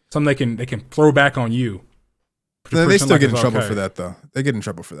 Something they can throw back on you. No, they still get in trouble for that though. They get in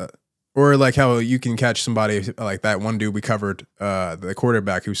trouble for that. Or like how you can catch somebody like that one dude we covered, the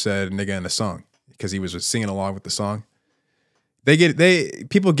quarterback who said "nigga" in a song because he was just singing along with the song.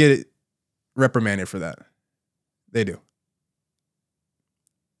 People get reprimanded for that. They do.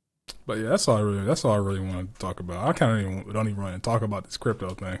 But yeah, that's all I really want to talk about. I kind of don't even want to talk about this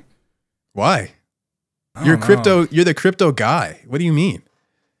crypto thing. Why? You're the crypto guy. What do you mean?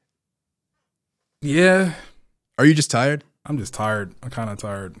 Yeah. Are you just tired? I'm just tired. I'm kind of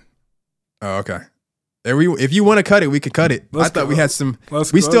tired. Oh, okay. If you want to cut it, we could cut it. I thought we had some.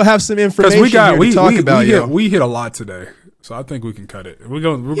 We still have some we information to talk about. We hit a lot today, so I think we can cut it. We're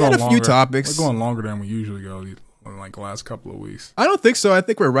going a few topics. We're going longer than we usually go. In like the last couple of weeks. I don't think so. I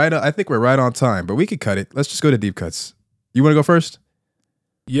think we're right on time, but we could cut it. Let's just go to deep cuts. You want to go first?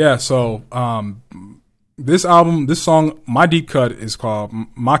 Yeah. So, this song, my deep cut is called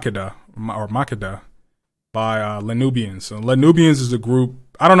Makeda by Nubians. So Nubians is a group.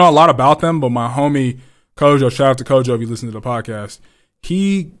 I don't know a lot about them, but my homie Kojo, shout out to Kojo if you listen to the podcast.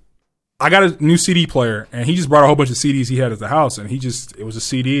 I got a new CD player, and he just brought a whole bunch of CDs he had at the house, and it was a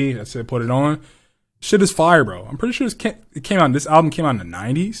CD. I said, put it on. Shit is fire, bro. I'm pretty sure it came out. This album came out in the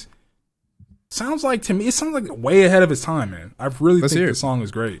 90s. To me, it sounds like way ahead of its time, man. I really think the song is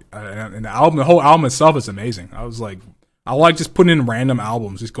great, and the whole album itself is amazing. I like just putting in random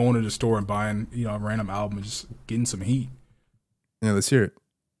albums, just going to the store and buying, a random album and just getting some heat. Yeah, let's hear it.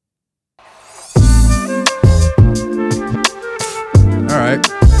 All right.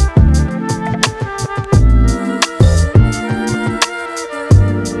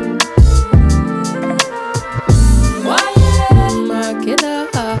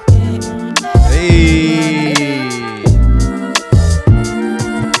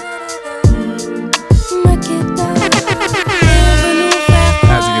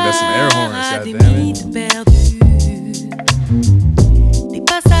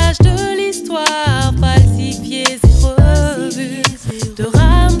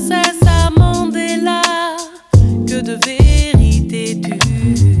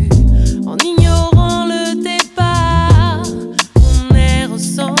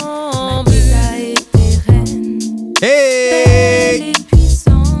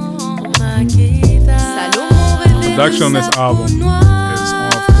 Production on this album is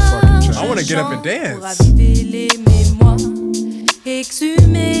off the fucking chain. I want to get up and dance.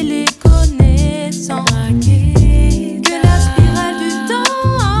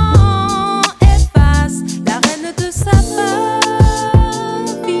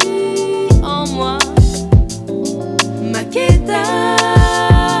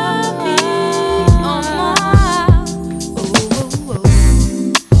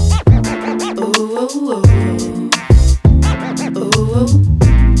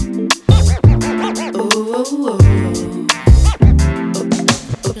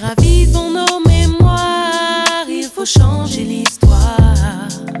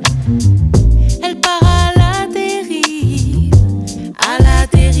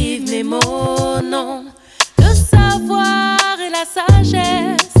 Mon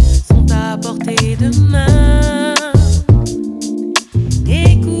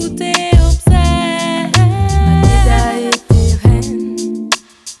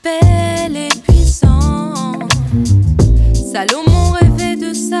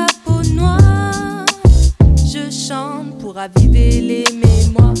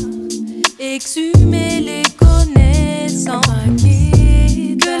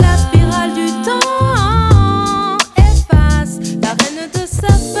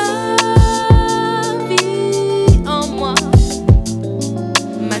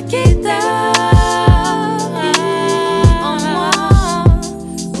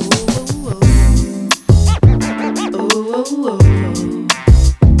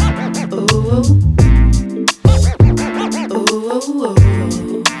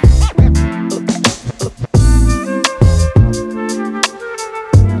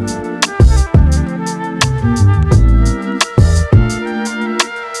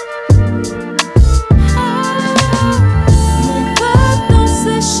pote dans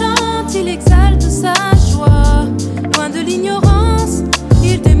ses chambres.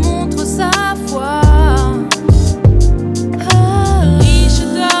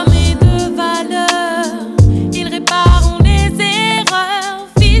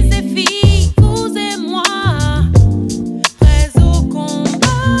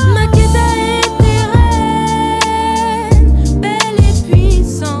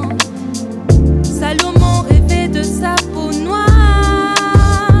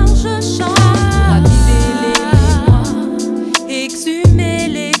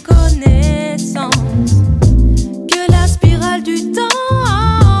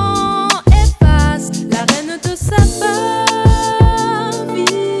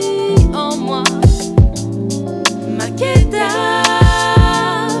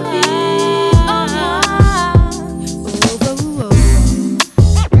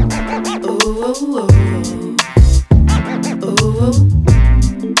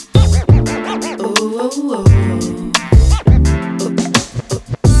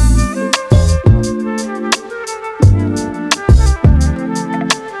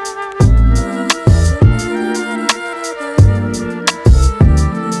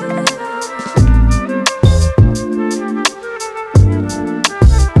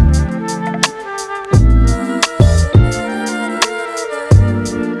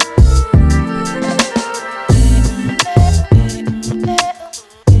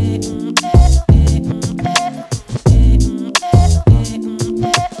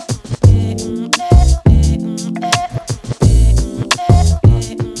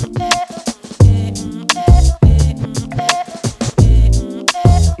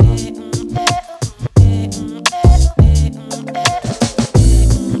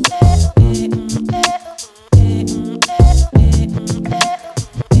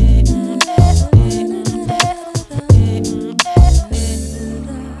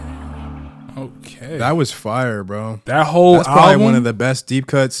 Okay. That was fire, bro. That whole That's album. probably one of the best deep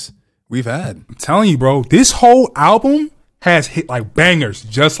cuts we've had. I'm telling you, bro. This whole album has hit like bangers,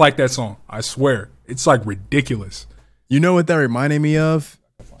 just like that song. I swear. It's like ridiculous. You know what that reminded me of?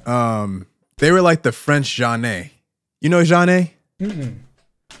 They were like the French Jeanne. You know Jeanne? Mm-mm.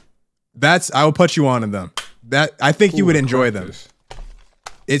 I will put you on to them. That I think you would enjoy them. This.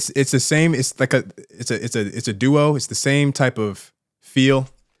 It's the same. It's like it's a duo. It's the same type of feel,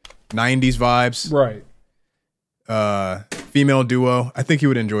 90s vibes. Right. Female duo. I think you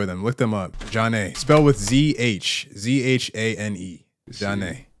would enjoy them. Look them up. Jeanne, spelled with ZHZHANE.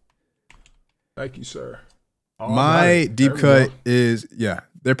 Jeanne. Thank you, sir. My deep cut is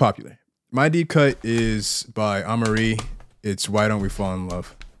they're popular. My deep cut is by Amerie. It's Why Don't We Fall in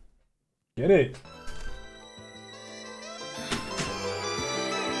Love. Get it.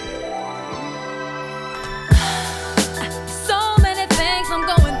 So many things I'm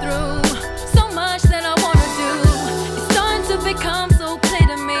going through, so much that I wanna do. It's starting to become so clear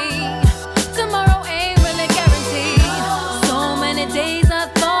to me. Tomorrow ain't really guaranteed. So many days I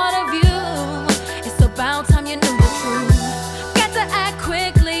thought of you. It's about time you knew the truth. Got to act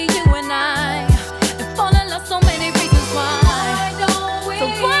quickly, you and I, and fall in love. So many reasons why. So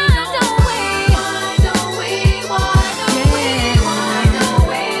why don't we?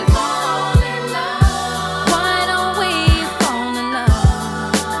 Why don't we fall in love?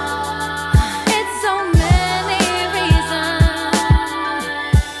 It's so many reasons.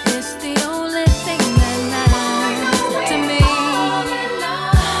 It's the only thing that matters to me.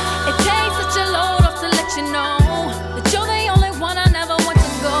 It takes such a load off to let you know that you're the only one I never want to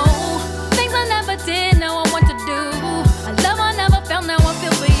go. Things I never did, now I want to do. A love I never felt, now I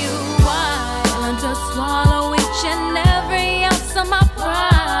feel for you. Why? Learn to swallow each and every ounce of my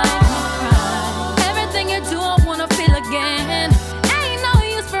pride. Everything you do, I wanna feel again. Ain't no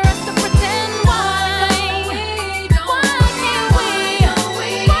use for us to pretend. Why can't we? Why can't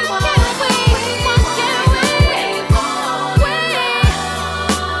we?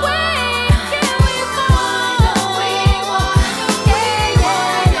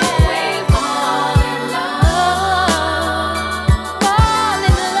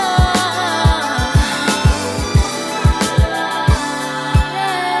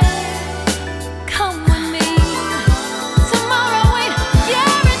 Come with me. Tomorrow ain't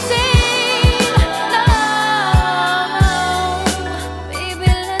guaranteed. No, baby,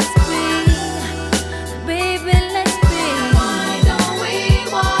 let's be. Baby, let's be. Why don't we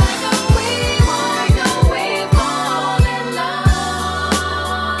fall in love? Why don't we fall in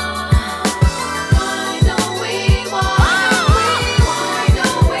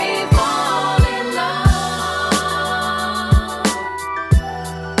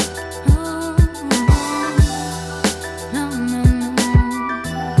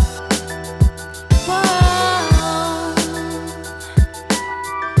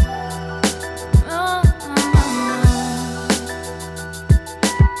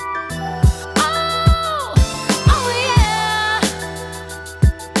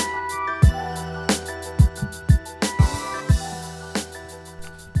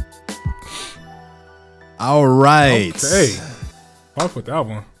All right. Okay. Off with that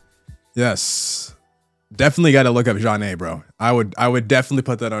one. Yes. Definitely got to look up Jeanne, bro. I would definitely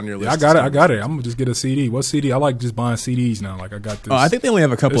put that on your list. Yeah, I got it. I'm gonna just get a CD. What CD? I like just buying CDs now. Like I got this. Oh, I think they only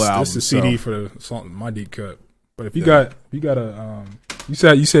have a couple of albums. This is a CD for the song, my deep cut. But if you got a you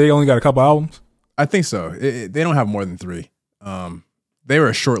said they only got a couple albums. I think so. They don't have more than 3. They were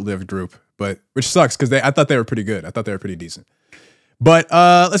a short-lived group, but which sucks because I thought they were pretty good. I thought they were pretty decent. But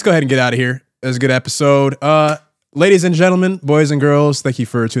let's go ahead and get out of here. It was a good episode. Ladies and gentlemen, boys and girls, thank you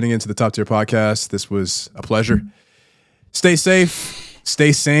for tuning into the Top Tier Podcast. This was a pleasure. Stay safe.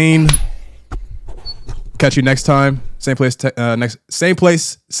 Stay sane. Catch you next time. Same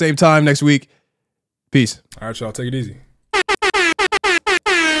place, same time next week. Peace. All right, y'all. Take it easy.